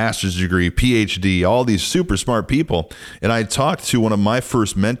degree, master's degree, PhD, all these super smart people. And I talked to one of my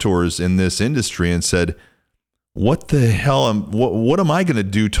first mentors in this industry and said, what the hell, what am I going to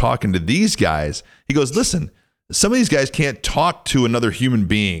do talking to these guys? He goes, listen, some of these guys can't talk to another human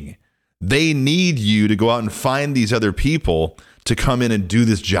being. They need you to go out and find these other people to come in and do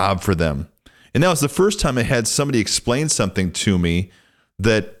this job for them. And that was the first time I had somebody explain something to me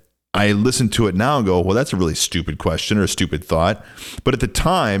that I listen to it now and go, well, that's a really stupid question or a stupid thought. But at the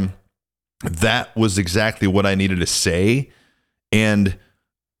time, that was exactly what I needed to say. And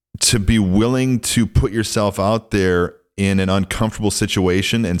to be willing to put yourself out there in an uncomfortable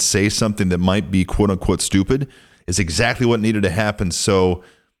situation and say something that might be quote unquote stupid is exactly what needed to happen. So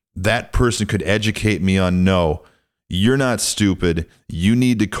that person could educate me on, no, you're not stupid. You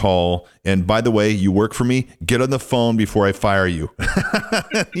need to call. And by the way, you work for me. Get on the phone before I fire you.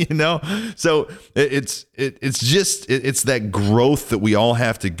 So it's that growth that we all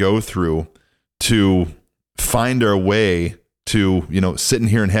have to go through to find our way to, sitting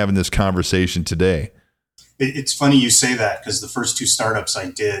here and having this conversation today. It's funny you say that because the first two startups I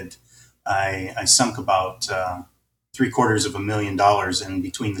did, I sunk about $750,000 in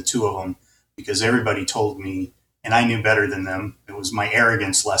between the two of them because everybody told me, and I knew better than them. It was my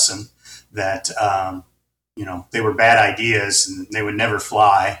arrogance lesson that, they were bad ideas and they would never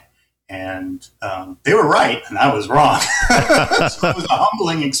fly. And they were right, and I was wrong. So it was a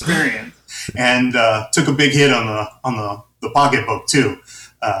humbling experience, and took a big hit on the pocketbook too.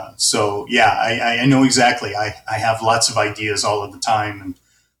 So yeah, I know exactly. I have lots of ideas all of the time, and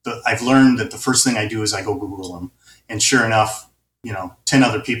I've learned that the first thing I do is I go Google them, and sure enough, 10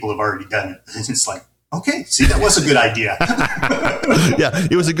 other people have already done it. And it's like, okay, see, that was a good idea. Yeah,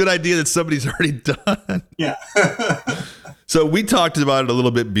 it was a good idea that somebody's already done. Yeah. So we talked about it a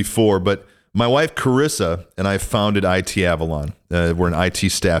little bit before, but my wife, Carissa, and I founded IT Avalon. We're an IT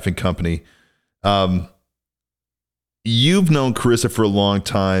staffing company. You've known Carissa for a long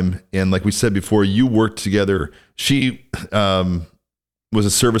time. And like we said before, you worked together. She was a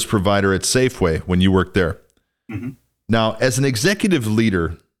service provider at Safeway when you worked there. Mm-hmm. Now, as an executive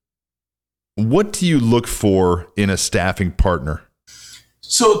leader, what do you look for in a staffing partner?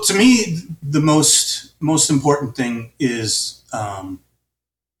 So to me, the most important thing is that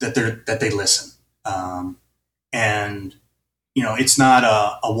they listen, and it's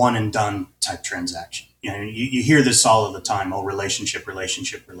not a one and done type transaction. You hear this all of the time. Oh, relationship,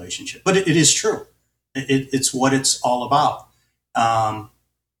 but it is true. It's what it's all about.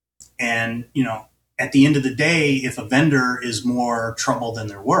 And at the end of the day, if a vendor is more trouble than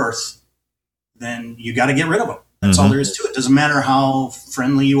they're worth, then you got to get rid of them. That's all there is to it. Doesn't matter how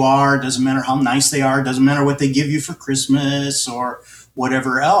friendly you are. Doesn't matter how nice they are. Doesn't matter what they give you for Christmas or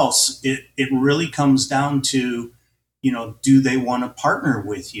whatever else. It really comes down to, do they want to partner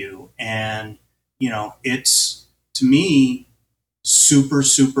with you? And, it's, to me, super,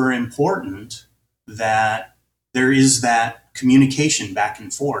 super important that there is that communication back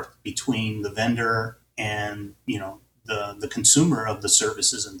and forth between the vendor and, the consumer of the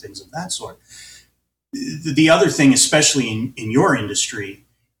services and things of that sort. The other thing, especially in your industry,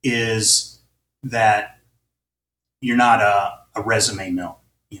 is that you're not a resume mill.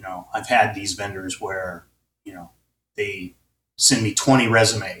 I've had these vendors where, they send me 20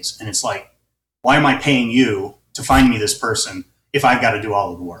 resumes and it's like, why am I paying you to find me this person if I've got to do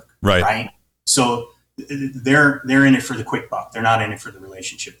all of the work? Right. So they're in it for the quick buck. They're not in it for the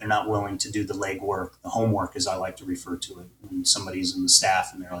relationship. They're not willing to do the legwork, the homework, as I like to refer to it. When somebody's in the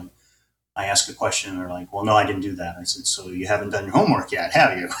staff and they're like, I ask a question and they're like, well, no, I didn't do that. I said, so you haven't done your homework yet,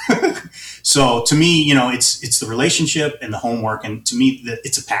 have you? So to me, it's the relationship and the homework. And to me,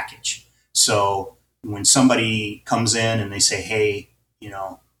 it's a package. So when somebody comes in and they say, hey,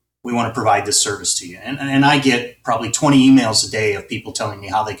 we want to provide this service to you. And I get probably 20 emails a day of people telling me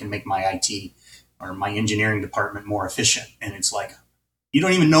how they can make my IT or my engineering department more efficient. And it's like, you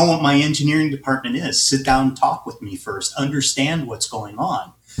don't even know what my engineering department is. Sit down and talk with me first. Understand what's going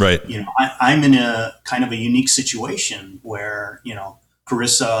on. Right. I'm in a kind of a unique situation where,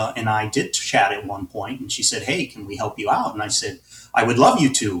 Carissa and I did chat at one point and she said, hey, can we help you out? And I said, I would love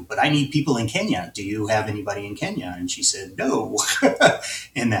you to, but I need people in Kenya. Do you have anybody in Kenya? And she said, no.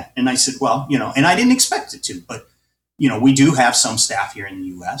 And I said, well, and I didn't expect it to, but, we do have some staff here in the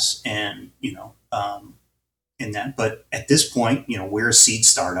US and, in that, but at this point, we're a seed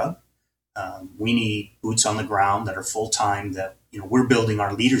startup. We need boots on the ground that are full-time that, we're building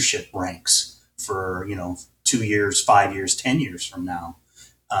our leadership ranks for, 2 years, 5 years, 10 years from now.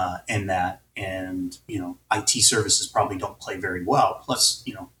 And IT services probably don't play very well. Plus,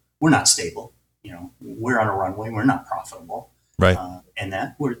 we're not stable. We're on a runway. We're not profitable. Right. And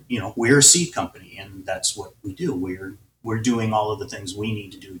that we're a seed company and that's what we do. We're doing all of the things we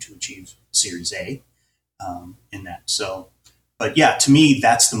need to do to achieve Series A. In that. So, but yeah, to me,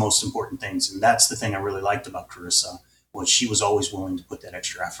 that's the most important things. And that's the thing I really liked about Carissa was she was always willing to put that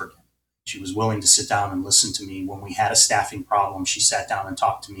extra effort in. She was willing to sit down and listen to me. When we had a staffing problem, she sat down and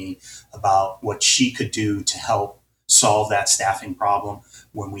talked to me about what she could do to help solve that staffing problem.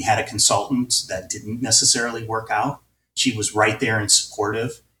 When we had a consultant that didn't necessarily work out, she was right there and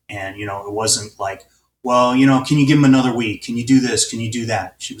supportive. And, it wasn't like, well, can you give him another week? Can you do this? Can you do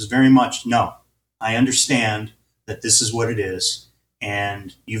that? She was very much, no, I understand that this is what it is.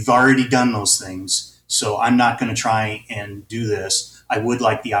 And you've already done those things. So I'm not going to try and do this. I would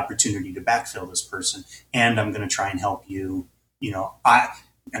like the opportunity to backfill this person. And I'm going to try and help you. I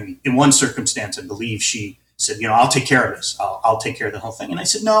mean, in one circumstance, I believe she said, I'll take care of this. I'll take care of the whole thing. And I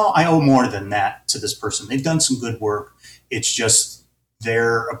said, no, I owe more than that to this person. They've done some good work. It's just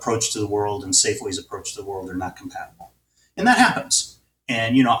their approach to the world and Safeway's approach to the world are not compatible. And that happens.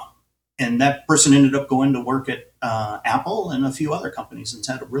 And, and that person ended up going to work at Apple and a few other companies and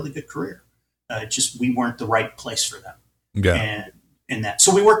had a really good career. Just we weren't the right place for them. Yeah. And that,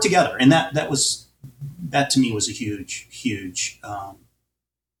 so we worked together, and that to me was a huge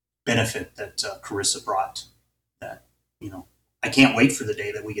benefit that Carissa brought. That I can't wait for the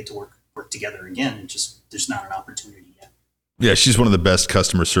day that we get to work together again. And just there's not an opportunity yet. Yeah, she's one of the best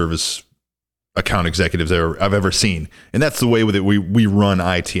customer service account executives I've ever seen. And that's the way with it we run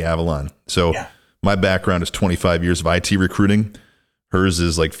IT Avalon. So my background is 25 years of IT recruiting. Hers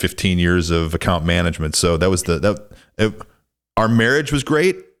is like 15 years of account management. So that was our marriage was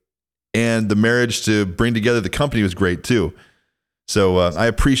great. And the marriage to bring together the company was great too. So I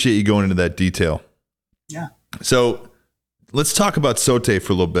appreciate you going into that detail. Yeah. So let's talk about Sote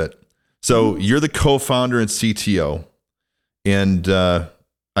for a little bit. So you're the co-founder and CTO. And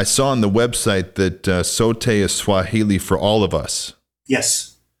I saw on the website that Sote is Swahili for all of us.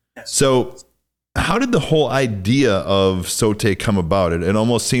 Yes. So how did the whole idea of Sote come about? It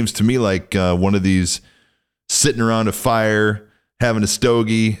almost seems to me like one of these sitting around a fire, having a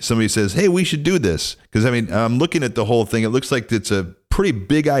stogie. Somebody says, hey, we should do this. Because, I'm looking at the whole thing. It looks like it's a pretty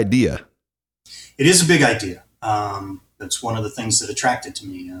big idea. It is a big idea. That's one of the things that attracted to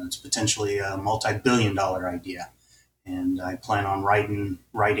me. It's potentially a multi-billion-dollar idea. And I plan on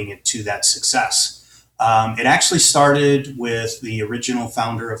writing it to that success. It actually started with the original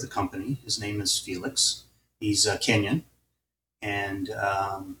founder of the company. His name is Felix. He's Kenyan. And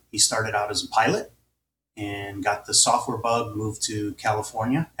he started out as a pilot. and got the software bug, moved to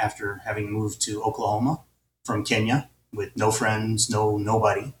California after having moved to Oklahoma from Kenya with no friends,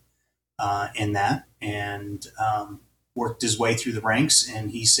 nobody in that, and worked his way through the ranks.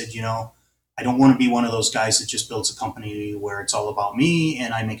 And he said, I don't want to be one of those guys that just builds a company where it's all about me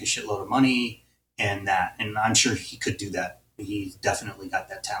and I make a shitload of money and that. And I'm sure he could do that. He definitely got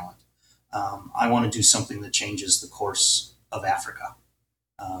that talent. I want to do something that changes the course of Africa.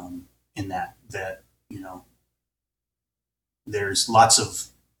 In that, there's lots of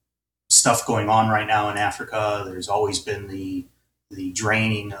stuff going on right now in Africa. There's always been the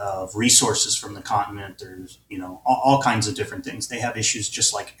draining of resources from the continent. There's, all kinds of different things. They have issues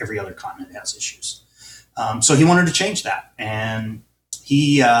just like every other continent has issues. So he wanted to change that. And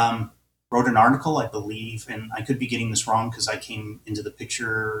he wrote an article, I believe, and I could be getting this wrong because I came into the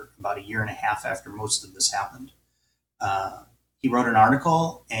picture about a year and a half after most of this happened. He wrote an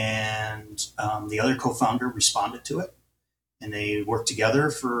article, and the other co-founder responded to it. And they worked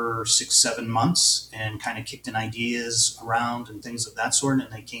together for 6-7 months and kind of kicked in ideas around and things of that sort.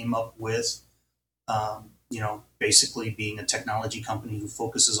 And they came up with, basically being a technology company who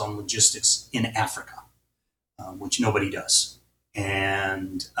focuses on logistics in Africa, which nobody does.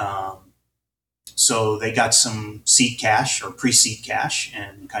 And so they got some seed cash or pre-seed cash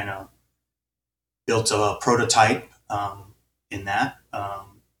and kind of built a prototype in that.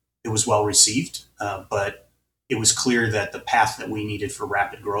 It was well received, but it was clear that the path that we needed for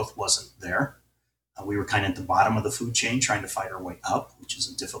rapid growth wasn't there. We were kind of at the bottom of the food chain trying to fight our way up, which is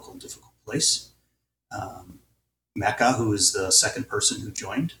a difficult place. Mecca, who is the second person who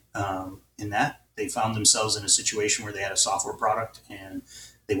joined in that, they found themselves in a situation where they had a software product and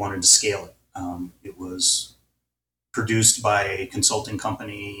they wanted to scale it. It was produced by a consulting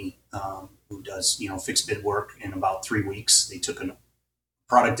company who does, fixed bid work in about 3 weeks. They took a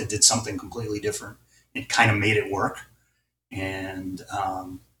product that did something completely different and kind of made it work. And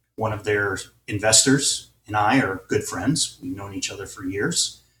one of their investors and I are good friends. We've known each other for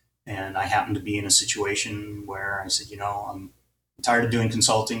years. And I happened to be in a situation where I said, I'm tired of doing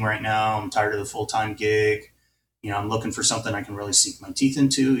consulting right now. I'm tired of the full-time gig. I'm looking for something I can really sink my teeth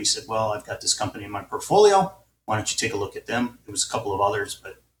into. He said, well, I've got this company in my portfolio. Why don't you take a look at them? There was a couple of others,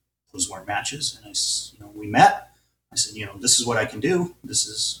 but those weren't matches. And we met. I said, this is what I can do. This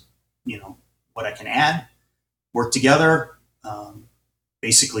is, what I can add. Work together.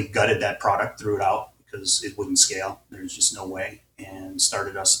 Basically gutted that product, threw it out because it wouldn't scale. There's just no way, and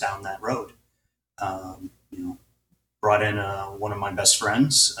started us down that road. Brought in one of my best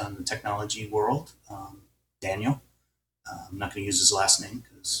friends in the technology world, Daniel. I'm not going to use his last name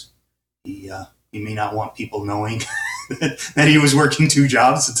because he may not want people knowing that he was working 2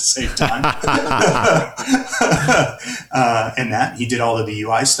 jobs at the same time. And that he did all of the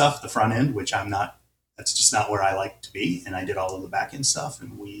UI stuff, the front end, which I'm not. That's just not where I like to be. And I did all of the back end stuff,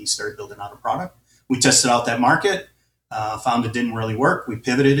 and we started building out a product. We tested out that market, found it didn't really work. We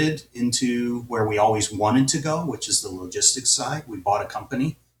pivoted it into where we always wanted to go, which is the logistics side. We bought a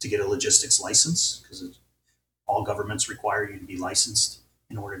company to get a logistics license because all governments require you to be licensed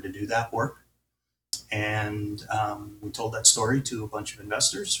in order to do that work. And we told that story to a bunch of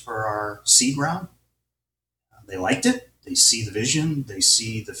investors for our seed round. They liked it. They see the vision. They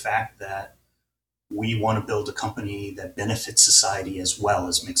see the fact that we want to build a company that benefits society as well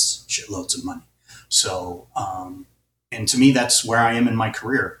as makes shitloads of money. So, and to me, that's where I am in my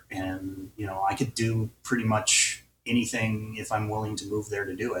career. And, I could do pretty much anything if I'm willing to move there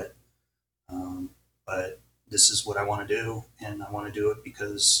to do it. But this is what I want to do. And I want to do it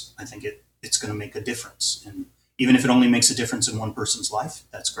because I think it's going to make a difference. And even if it only makes a difference in one person's life,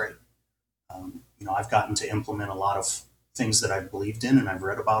 that's great. I've gotten to implement a lot of things that I've believed in and I've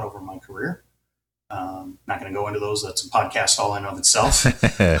read about over my career. Not going to go into those. That's a podcast all in of itself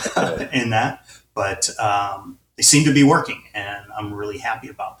in that. But they seem to be working, and I'm really happy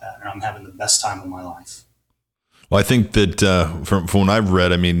about that. And I'm having the best time of my life. Well, I think that from what I've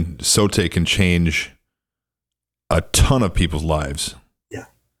read, Sote can change a ton of people's lives.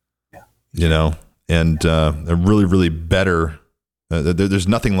 Yeah. And they're really, really better. There's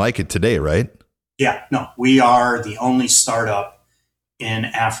nothing like it today, right? Yeah. No, we are the only startup in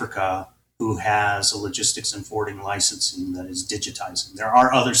Africa who has a logistics and forwarding licensing that is digitizing. There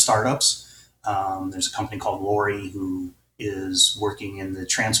are other startups. There's a company called Lori who is working in the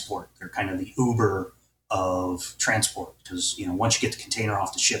transport. They're kind of the Uber of transport because, once you get the container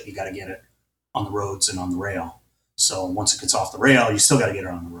off the ship, you got to get it on the roads and on the rail. So once it gets off the rail, you still got to get it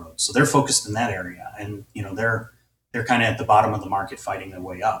on the road. So they're focused in that area. And, they're kind of at the bottom of the market fighting their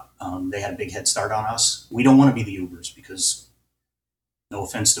way up. They had a big head start on us. We don't want to be the Ubers because No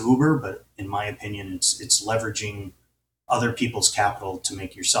offense to Uber, but in my opinion, it's leveraging other people's capital to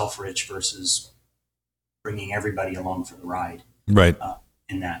make yourself rich versus bringing everybody along for the ride. Right.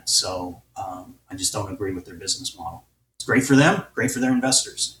 In that. So I just don't agree with their business model. It's great for them, great for their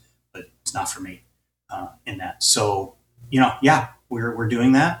investors, but it's not for me in that. So, yeah, we're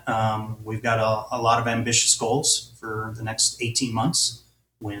doing that. We've got a lot of ambitious goals for the next 18 months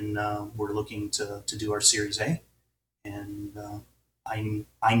when we're looking to do our Series A. And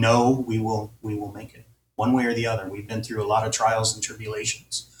I know we will make it one way or the other. We've been through a lot of trials and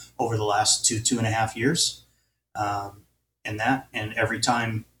tribulations over the last 2.5 years. And every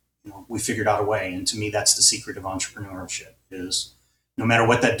time, we figured out a way. And to me, that's the secret of entrepreneurship is no matter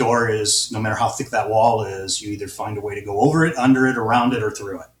what that door is, no matter how thick that wall is, you either find a way to go over it, under it, around it, or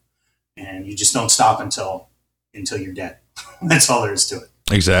through it. And you just don't stop until you're dead. That's all there is to it.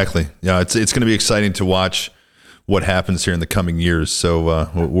 Exactly. Yeah. It's going to be exciting to watch what happens here in the coming years. So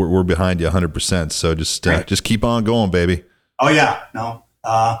we're behind you 100%. So just keep on going, baby. Oh yeah. No,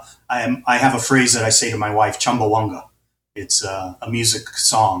 I have a phrase that I say to my wife, Chumbawamba. It's a music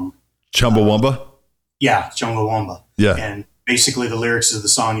song. Chumbawamba? Yeah, Chumbawamba. Yeah. And basically the lyrics of the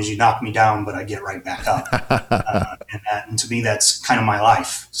song is you knock me down, but I get right back up. And to me, that's kind of my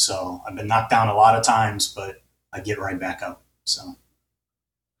life. So I've been knocked down a lot of times, but I get right back up. So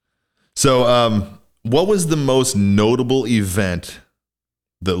what was the most notable event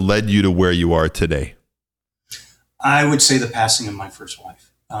that led you to where you are today? I would say the passing of my first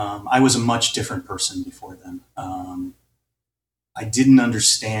wife. I was a much different person before then. I didn't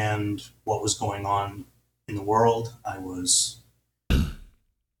understand what was going on in the world. I was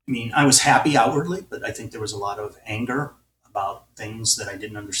happy outwardly, but I think there was a lot of anger about things that I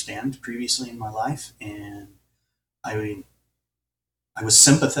didn't understand previously in my life. And I was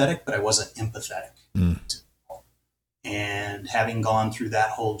sympathetic, but I wasn't empathetic. And having gone through that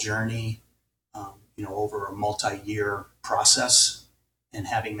whole journey, over a multi-year process and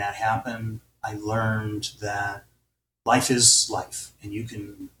having that happen, I learned that life is life, and you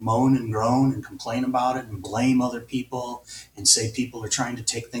can moan and groan and complain about it and blame other people and say people are trying to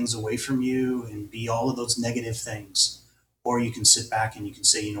take things away from you and be all of those negative things. Or you can sit back and you can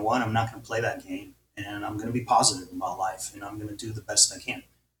say, you know what, I'm not going to play that game, and I'm going to be positive about life, and I'm going to do the best I can.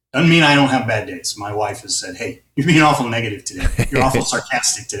 Doesn't mean I don't have bad days. My wife has said, hey, you're being awful negative today. You're awful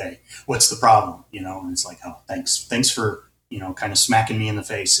sarcastic today. What's the problem? And it's like, oh, thanks. Thanks for, kind of smacking me in the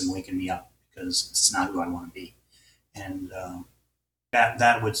face and waking me up, because it's not who I want to be. And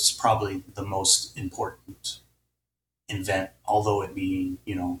that was probably the most important event, although it being,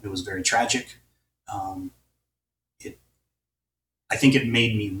 it was very tragic. I think it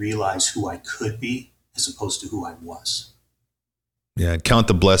made me realize who I could be as opposed to who I was. Yeah, count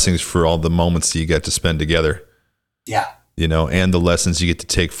the blessings for all the moments that you get to spend together. Yeah. And the lessons you get to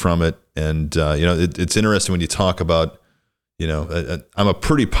take from it. And, it's interesting when you talk about, I'm a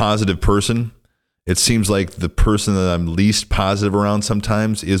pretty positive person. It seems like the person that I'm least positive around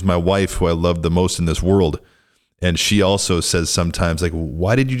sometimes is my wife, who I love the most in this world. And she also says sometimes, like,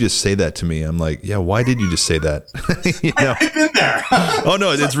 why did you just say that to me? I'm like, yeah, why did you just say that? I've been there. Oh,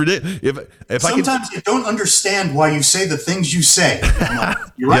 no, it's ridiculous. If sometimes you don't understand why you say the things you say. I'm like,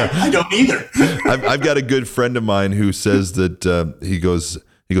 you're right. Yeah. I don't either. I've got a good friend of mine who says that he goes,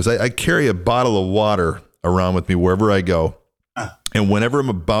 I carry a bottle of water around with me wherever I go. And whenever I'm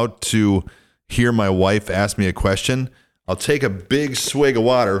about to hear my wife ask me a question, I'll take a big swig of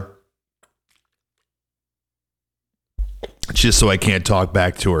water just so I can't talk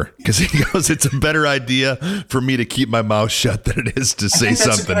back to her, because he goes, it's a better idea for me to keep my mouth shut than it is to say something.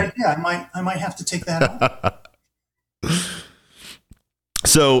 That's a good idea. I might have to take that on.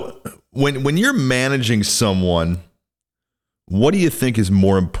 So when you're managing someone, what do you think is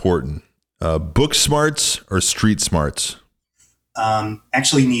more important, book smarts or street smarts?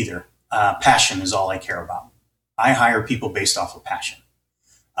 Actually, neither. Passion is all I care about. I hire people based off of passion.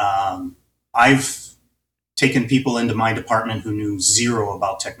 I've taken people into my department who knew zero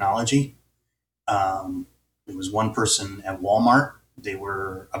about technology. There was one person at Walmart. They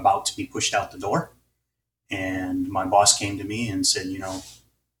were about to be pushed out the door. And my boss came to me and said,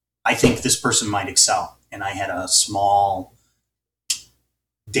 I think this person might excel. And I had a small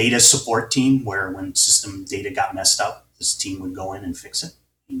data support team where when system data got messed up, this team would go in and fix it.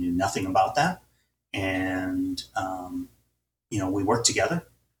 He knew nothing about that. And, we worked together,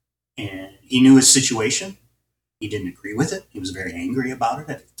 and he knew his situation. He didn't agree with it. He was very angry about it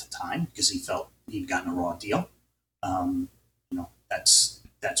at the time because he felt he'd gotten a raw deal.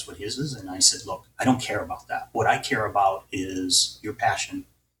 That's what his is. And I said, look, I don't care about that. What I care about is your passion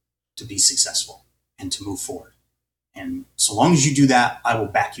to be successful and to move forward. And so long as you do that, I will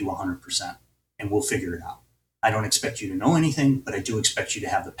back you 100% and we'll figure it out. I don't expect you to know anything, but I do expect you to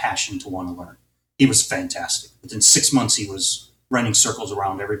have the passion to want to learn. He was fantastic. Within 6 months, he was running circles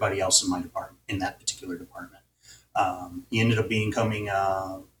around everybody else in my department, in that particular department. He ended up becoming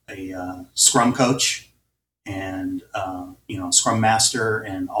a Scrum coach and Scrum master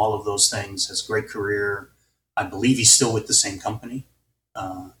and all of those things. Has a great career. I believe he's still with the same company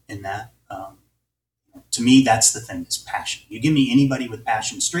in that. To me, that's the thing, is passion. You give me anybody with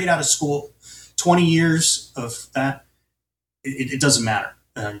passion straight out of school, 20 years of that, it doesn't matter.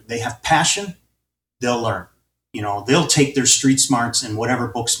 They have passion, they'll learn. They'll take their street smarts and whatever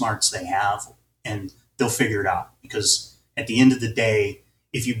book smarts they have, and they'll figure it out. Because at the end of the day,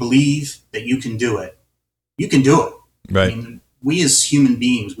 if you believe that you can do it, you can do it. Right. I mean, we as human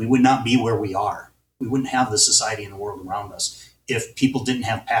beings, we would not be where we are. We wouldn't have the society and the world around us if people didn't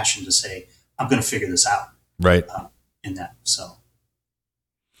have passion to say, I'm going to figure this out. Right. In that. So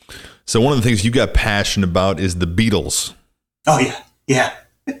one of the things you got passionate about is the Beatles. Oh yeah. Yeah.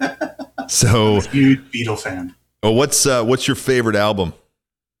 So I'm a huge Beatle fan. Oh, what's your favorite album?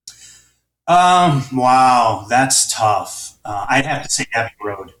 Wow, that's tough. I'd have to say Abbey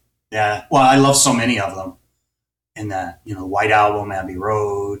Road. Yeah. Well, I love so many of them. In that, White Album, Abbey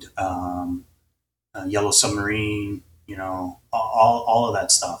Road, Yellow Submarine, all of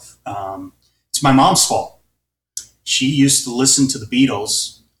that stuff. It's my mom's fault. She used to listen to the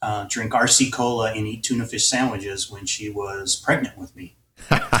Beatles, drink RC Cola, and eat tuna fish sandwiches when she was pregnant with me.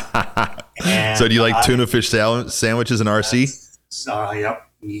 So do you like tuna fish sandwiches and RC? Yep.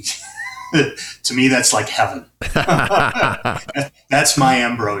 To me, that's like heaven. That's my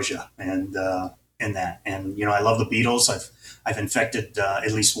ambrosia, and that. And I love the Beatles. I've infected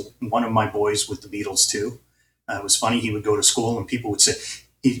at least one of my boys with the Beatles too. It was funny. He would go to school, and people would say,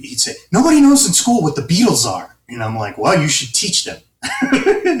 he'd say, nobody knows in school what the Beatles are. And I'm like, well, you should teach them.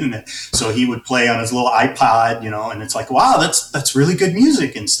 So he would play on his little iPod, and it's like, wow, that's really good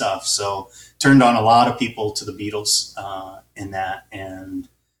music and stuff. So turned on a lot of people to the Beatles in that. And,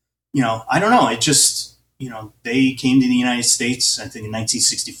 I don't know. It just, they came to the United States, I think in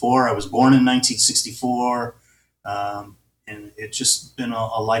 1964. I was born in 1964. And it's just been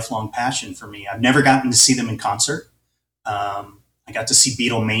a lifelong passion for me. I've never gotten to see them in concert. I got to see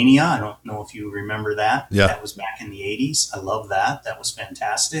Beatlemania. I don't know if you remember that. Yeah. That was back in the 80s. I love that. That was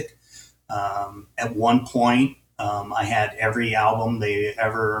fantastic. At one point, I had every album they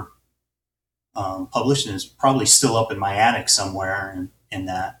ever published, and it's probably still up in my attic somewhere in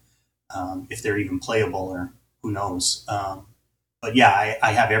that, if they're even playable, or who knows. But yeah,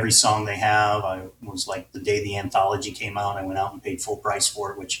 I have every song they have. I was like, the day the anthology came out, I went out and paid full price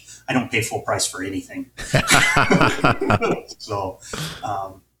for it, which I don't pay full price for anything. So,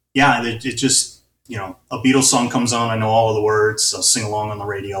 yeah, it just, a Beatles song comes on, I know all of the words, so sing along on the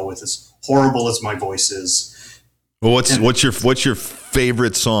radio with as horrible as my voice is. Well, what's your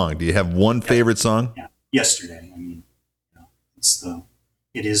favorite song? Do you have one favorite song? Yeah, Yesterday. I mean,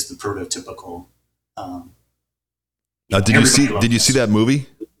 it is the prototypical. Did you see that movie?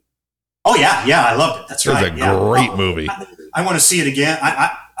 Oh yeah, I loved it. That's right. It was a great movie. I want to see it again.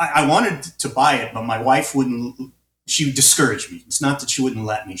 I wanted to buy it, but my wife wouldn't. She discouraged me. It's not that she wouldn't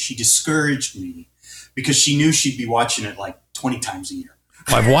let me. She discouraged me because she knew she'd be watching it like 20 times a year.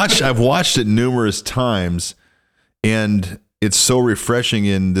 I've watched it numerous times, and it's so refreshing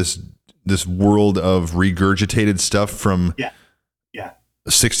in this world of regurgitated stuff from yeah.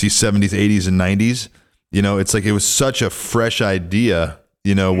 60s, 70s, 80s, and 90s. It's like it was such a fresh idea,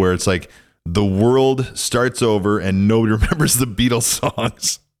 where it's like the world starts over and nobody remembers the Beatles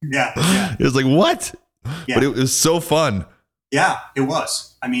songs. Yeah. It was like, what? Yeah. But it was so fun. Yeah, it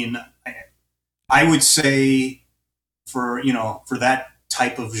was. I mean, I would say for that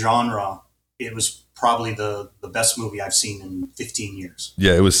type of genre, it was probably the best movie I've seen in 15 years.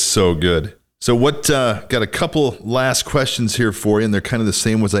 Yeah, it was so good. So got a couple last questions here for you, and they're kind of the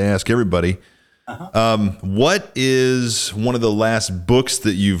same ones I ask everybody. Uh-huh. What is one of the last books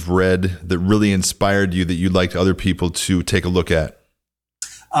that you've read that really inspired you that you'd like other people to take a look at?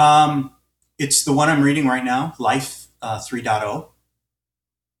 It's the one I'm reading right now, Life 3.0.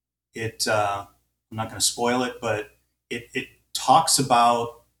 I'm not going to spoil it, but it talks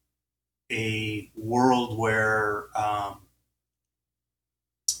about a world where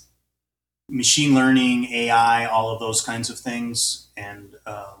machine learning, AI, all of those kinds of things, and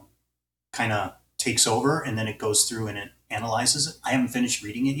kind of takes over, and then it goes through and it analyzes it. I haven't finished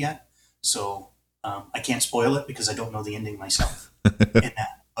reading it yet, so I can't spoil it because I don't know the ending myself.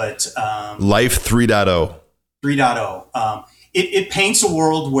 But Life 3.0. 3.0. It paints a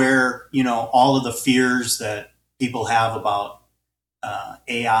world where all of the fears that people have about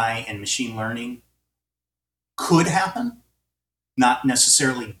AI and machine learning could happen. Not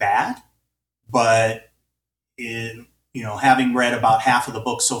necessarily bad, but having read about half of the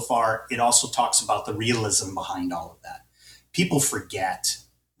book so far, it also talks about the realism behind all of that. People forget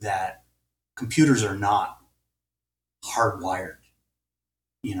that computers are not hardwired.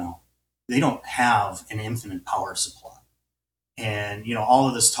 They don't have an infinite power supply. And, all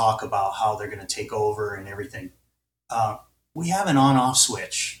of this talk about how they're going to take over and everything. We have an on-off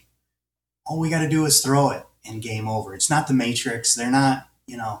switch. All we got to do is throw it and game over. It's not the Matrix. They're not,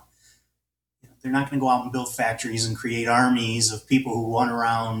 they're not going to go out and build factories and create armies of people who run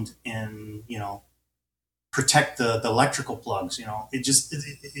around and, protect the electrical plugs.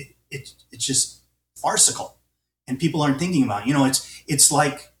 It's just farcical. And people aren't thinking about it. It's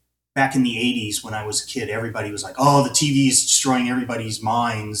like back in the 80s when I was a kid, everybody was like, oh, the TV is destroying everybody's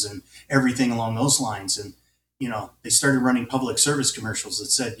minds and everything along those lines. And, they started running public service commercials that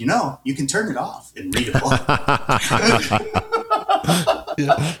said, you can turn it off and read a book.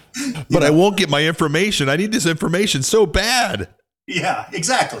 Yeah. But I won't get my information. I need this information so bad. Yeah,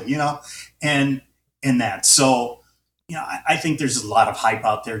 exactly. And that. So, I think there's a lot of hype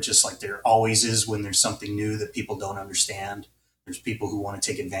out there, just like there always is when there's something new that people don't understand. There's people who want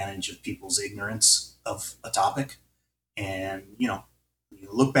to take advantage of people's ignorance of a topic. And, you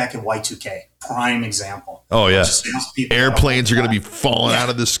look back at Y2K, prime example. Oh, yeah. Airplanes are going to be falling out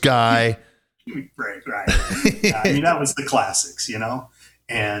of the sky. Right. That was the classics,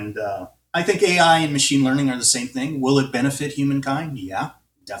 And I think AI and machine learning are the same thing. Will it benefit humankind? Yeah,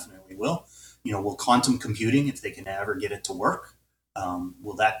 definitely will. Will quantum computing, if they can ever get it to work,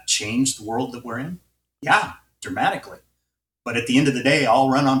 will that change the world that we're in? Yeah, dramatically. But at the end of the day,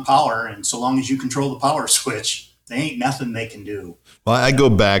 all run on power. And so long as you control the power switch, there ain't nothing they can do. Well, I go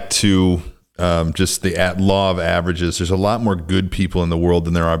back to just the law of averages. There's a lot more good people in the world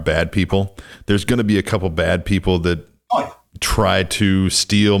than there are bad people. There's going to be a couple bad people that try to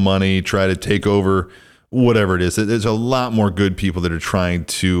steal money, try to take over, whatever it is. There's a lot more good people that are trying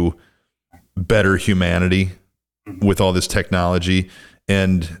to better humanity with all this technology.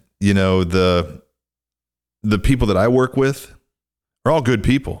 And, the people that I work with are all good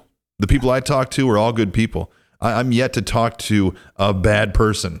people. The people I talk to are all good people. I'm yet to talk to a bad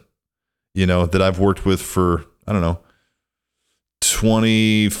person, that I've worked with for,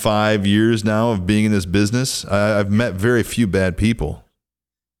 25 years now of being in this business. I've met very few bad people.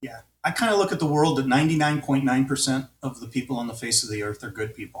 Yeah. I kind of look at the world that 99.9% of the people on the face of the earth are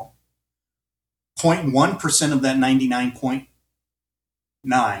good people. 0.1% of that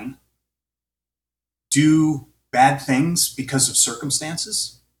 99.9 do bad things because of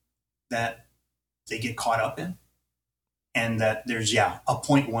circumstances that they get caught up in. And that there's, a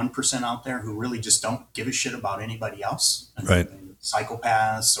 0.1% out there who really just don't give a shit about anybody else. Right. The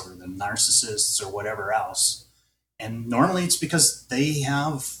psychopaths or the narcissists or whatever else. And normally it's because they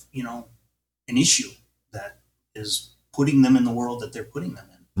have, an issue that is putting them in the world that they're putting them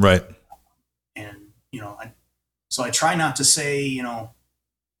in. Right. And, so I try not to say,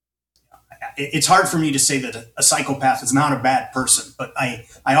 it's hard for me to say that a psychopath is not a bad person, but I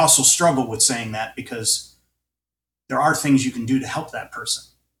also struggle with saying that because there are things you can do to help that person.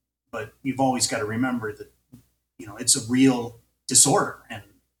 But you've always got to remember that, it's a real disorder and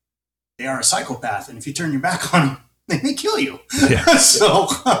they are a psychopath. And if you turn your back on them, they may kill you. Yeah. So,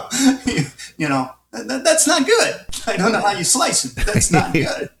 that's not good. I don't know how you slice it, but that's not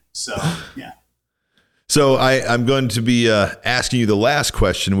good. So, yeah. So I'm going to be asking you the last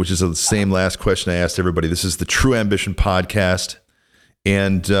question, which is the same last question I asked everybody. This is the True Ambition Podcast.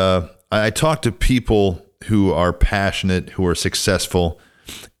 And I talk to people who are passionate, who are successful.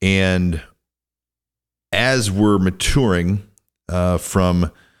 And as we're maturing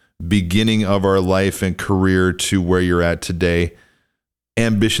from beginning of our life and career to where you're at today,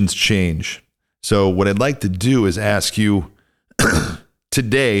 ambitions change. So what I'd like to do is ask you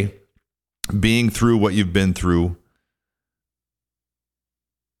today, being through what you've been through,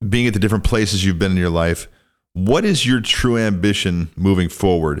 being at the different places you've been in your life, what is your true ambition moving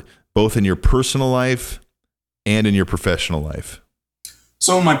forward, both in your personal life and in your professional life?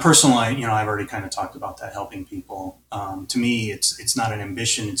 So in my personal life, I've already kind of talked about that, helping people. To me, it's not an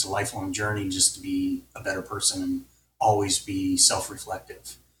ambition. It's a lifelong journey just to be a better person and always be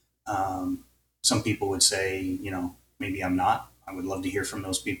self-reflective. Some people would say, maybe I'm not. I would love to hear from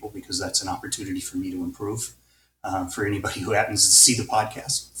those people because that's an opportunity for me to improve. For anybody who happens to see the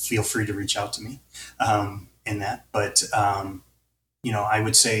podcast, feel free to reach out to me in that. But, I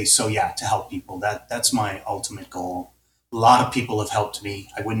would say, to help people, that's my ultimate goal. A lot of people have helped me.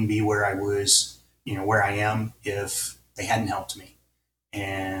 I wouldn't be where I was where I am if they hadn't helped me.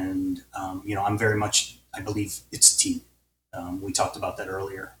 And, I'm very much, I believe it's a team. We talked about that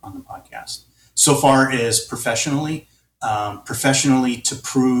earlier on the podcast. So far as professionally to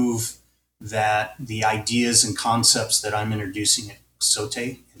prove that the ideas and concepts that I'm introducing at Sote,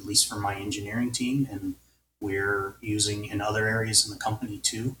 at least for my engineering team, and we're using in other areas in the company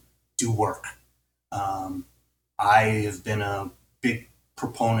too, do work. I have been a big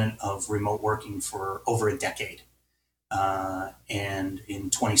proponent of remote working for over a decade. And in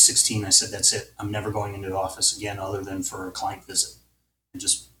 2016, I said, that's it. I'm never going into the office again other than for a client visit.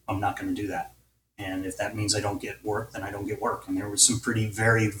 I'm not going to do that. And if that means I don't get work, then I don't get work. And there were some pretty,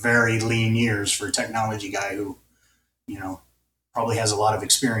 very, very lean years for a technology guy who, probably has a lot of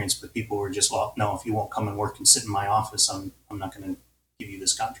experience, but people were just, well, no, if you won't come and work and sit in my office, I'm not going to give you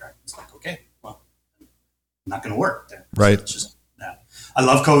this contract. It's like, okay, well, I'm not going to work there. Right. So it's just that. I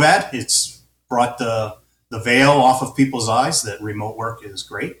love COVID. It's brought the veil off of people's eyes that remote work is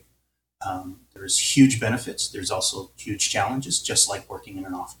great. There's huge benefits. There's also huge challenges, just like working in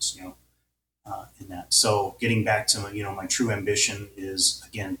an office, in that. So getting back to, my true ambition is,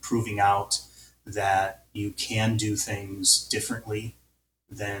 again, proving out that you can do things differently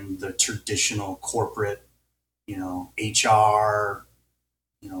than the traditional corporate, HR,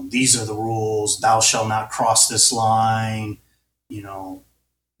 these are the rules, thou shalt not cross this line,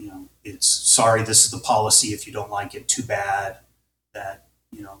 it's sorry, this is the policy. If you don't like it, too bad. That,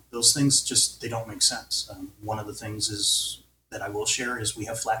 those things just, they don't make sense. One of the things is that I will share is we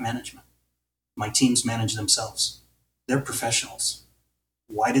have flat management. My teams manage themselves. They're professionals.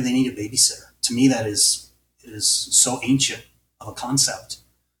 Why do they need a babysitter? To me, that is so ancient of a concept.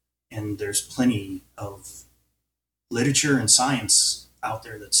 And there's plenty of literature and science out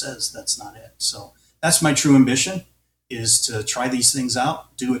there that says that's not it. So that's my true ambition, is to try these things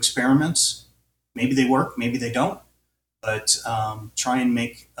out, do experiments. Maybe they work, maybe they don't, but try and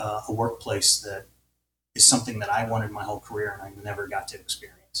make a workplace that is something that I wanted my whole career and I never got to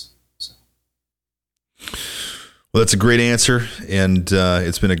experience. So. Well, that's a great answer, and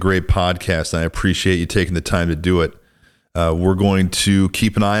it's been a great podcast. I appreciate you taking the time to do it. We're going to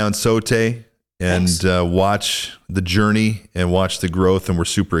keep an eye on Sote and watch the journey and watch the growth, and we're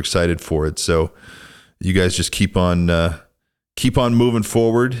super excited for it. So you guys just keep on moving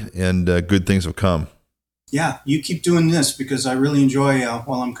forward, and good things will come. Yeah, you keep doing this, because I really enjoy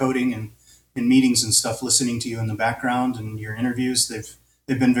while I'm coding and in meetings and stuff, listening to you in the background and your interviews.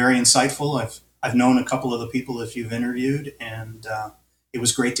 They've been very insightful. I've known a couple of the people that you've interviewed, and it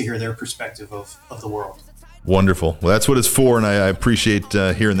was great to hear their perspective of the world. Wonderful. Well, that's what it's for, and I appreciate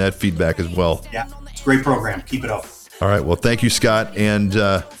hearing that feedback as well. Yeah, it's a great program. Keep it up. All right. Well, thank you, Scott, and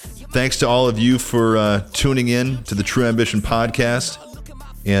thanks to all of you for tuning in to the True Ambition podcast,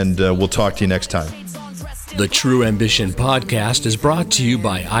 and we'll talk to you next time. The True Ambition podcast is brought to you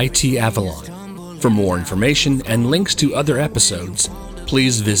by IT Avalon. For more information and links to other episodes,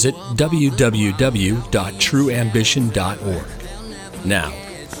 please visit www.trueambition.org. Now,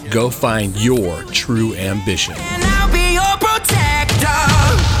 go find your true ambition.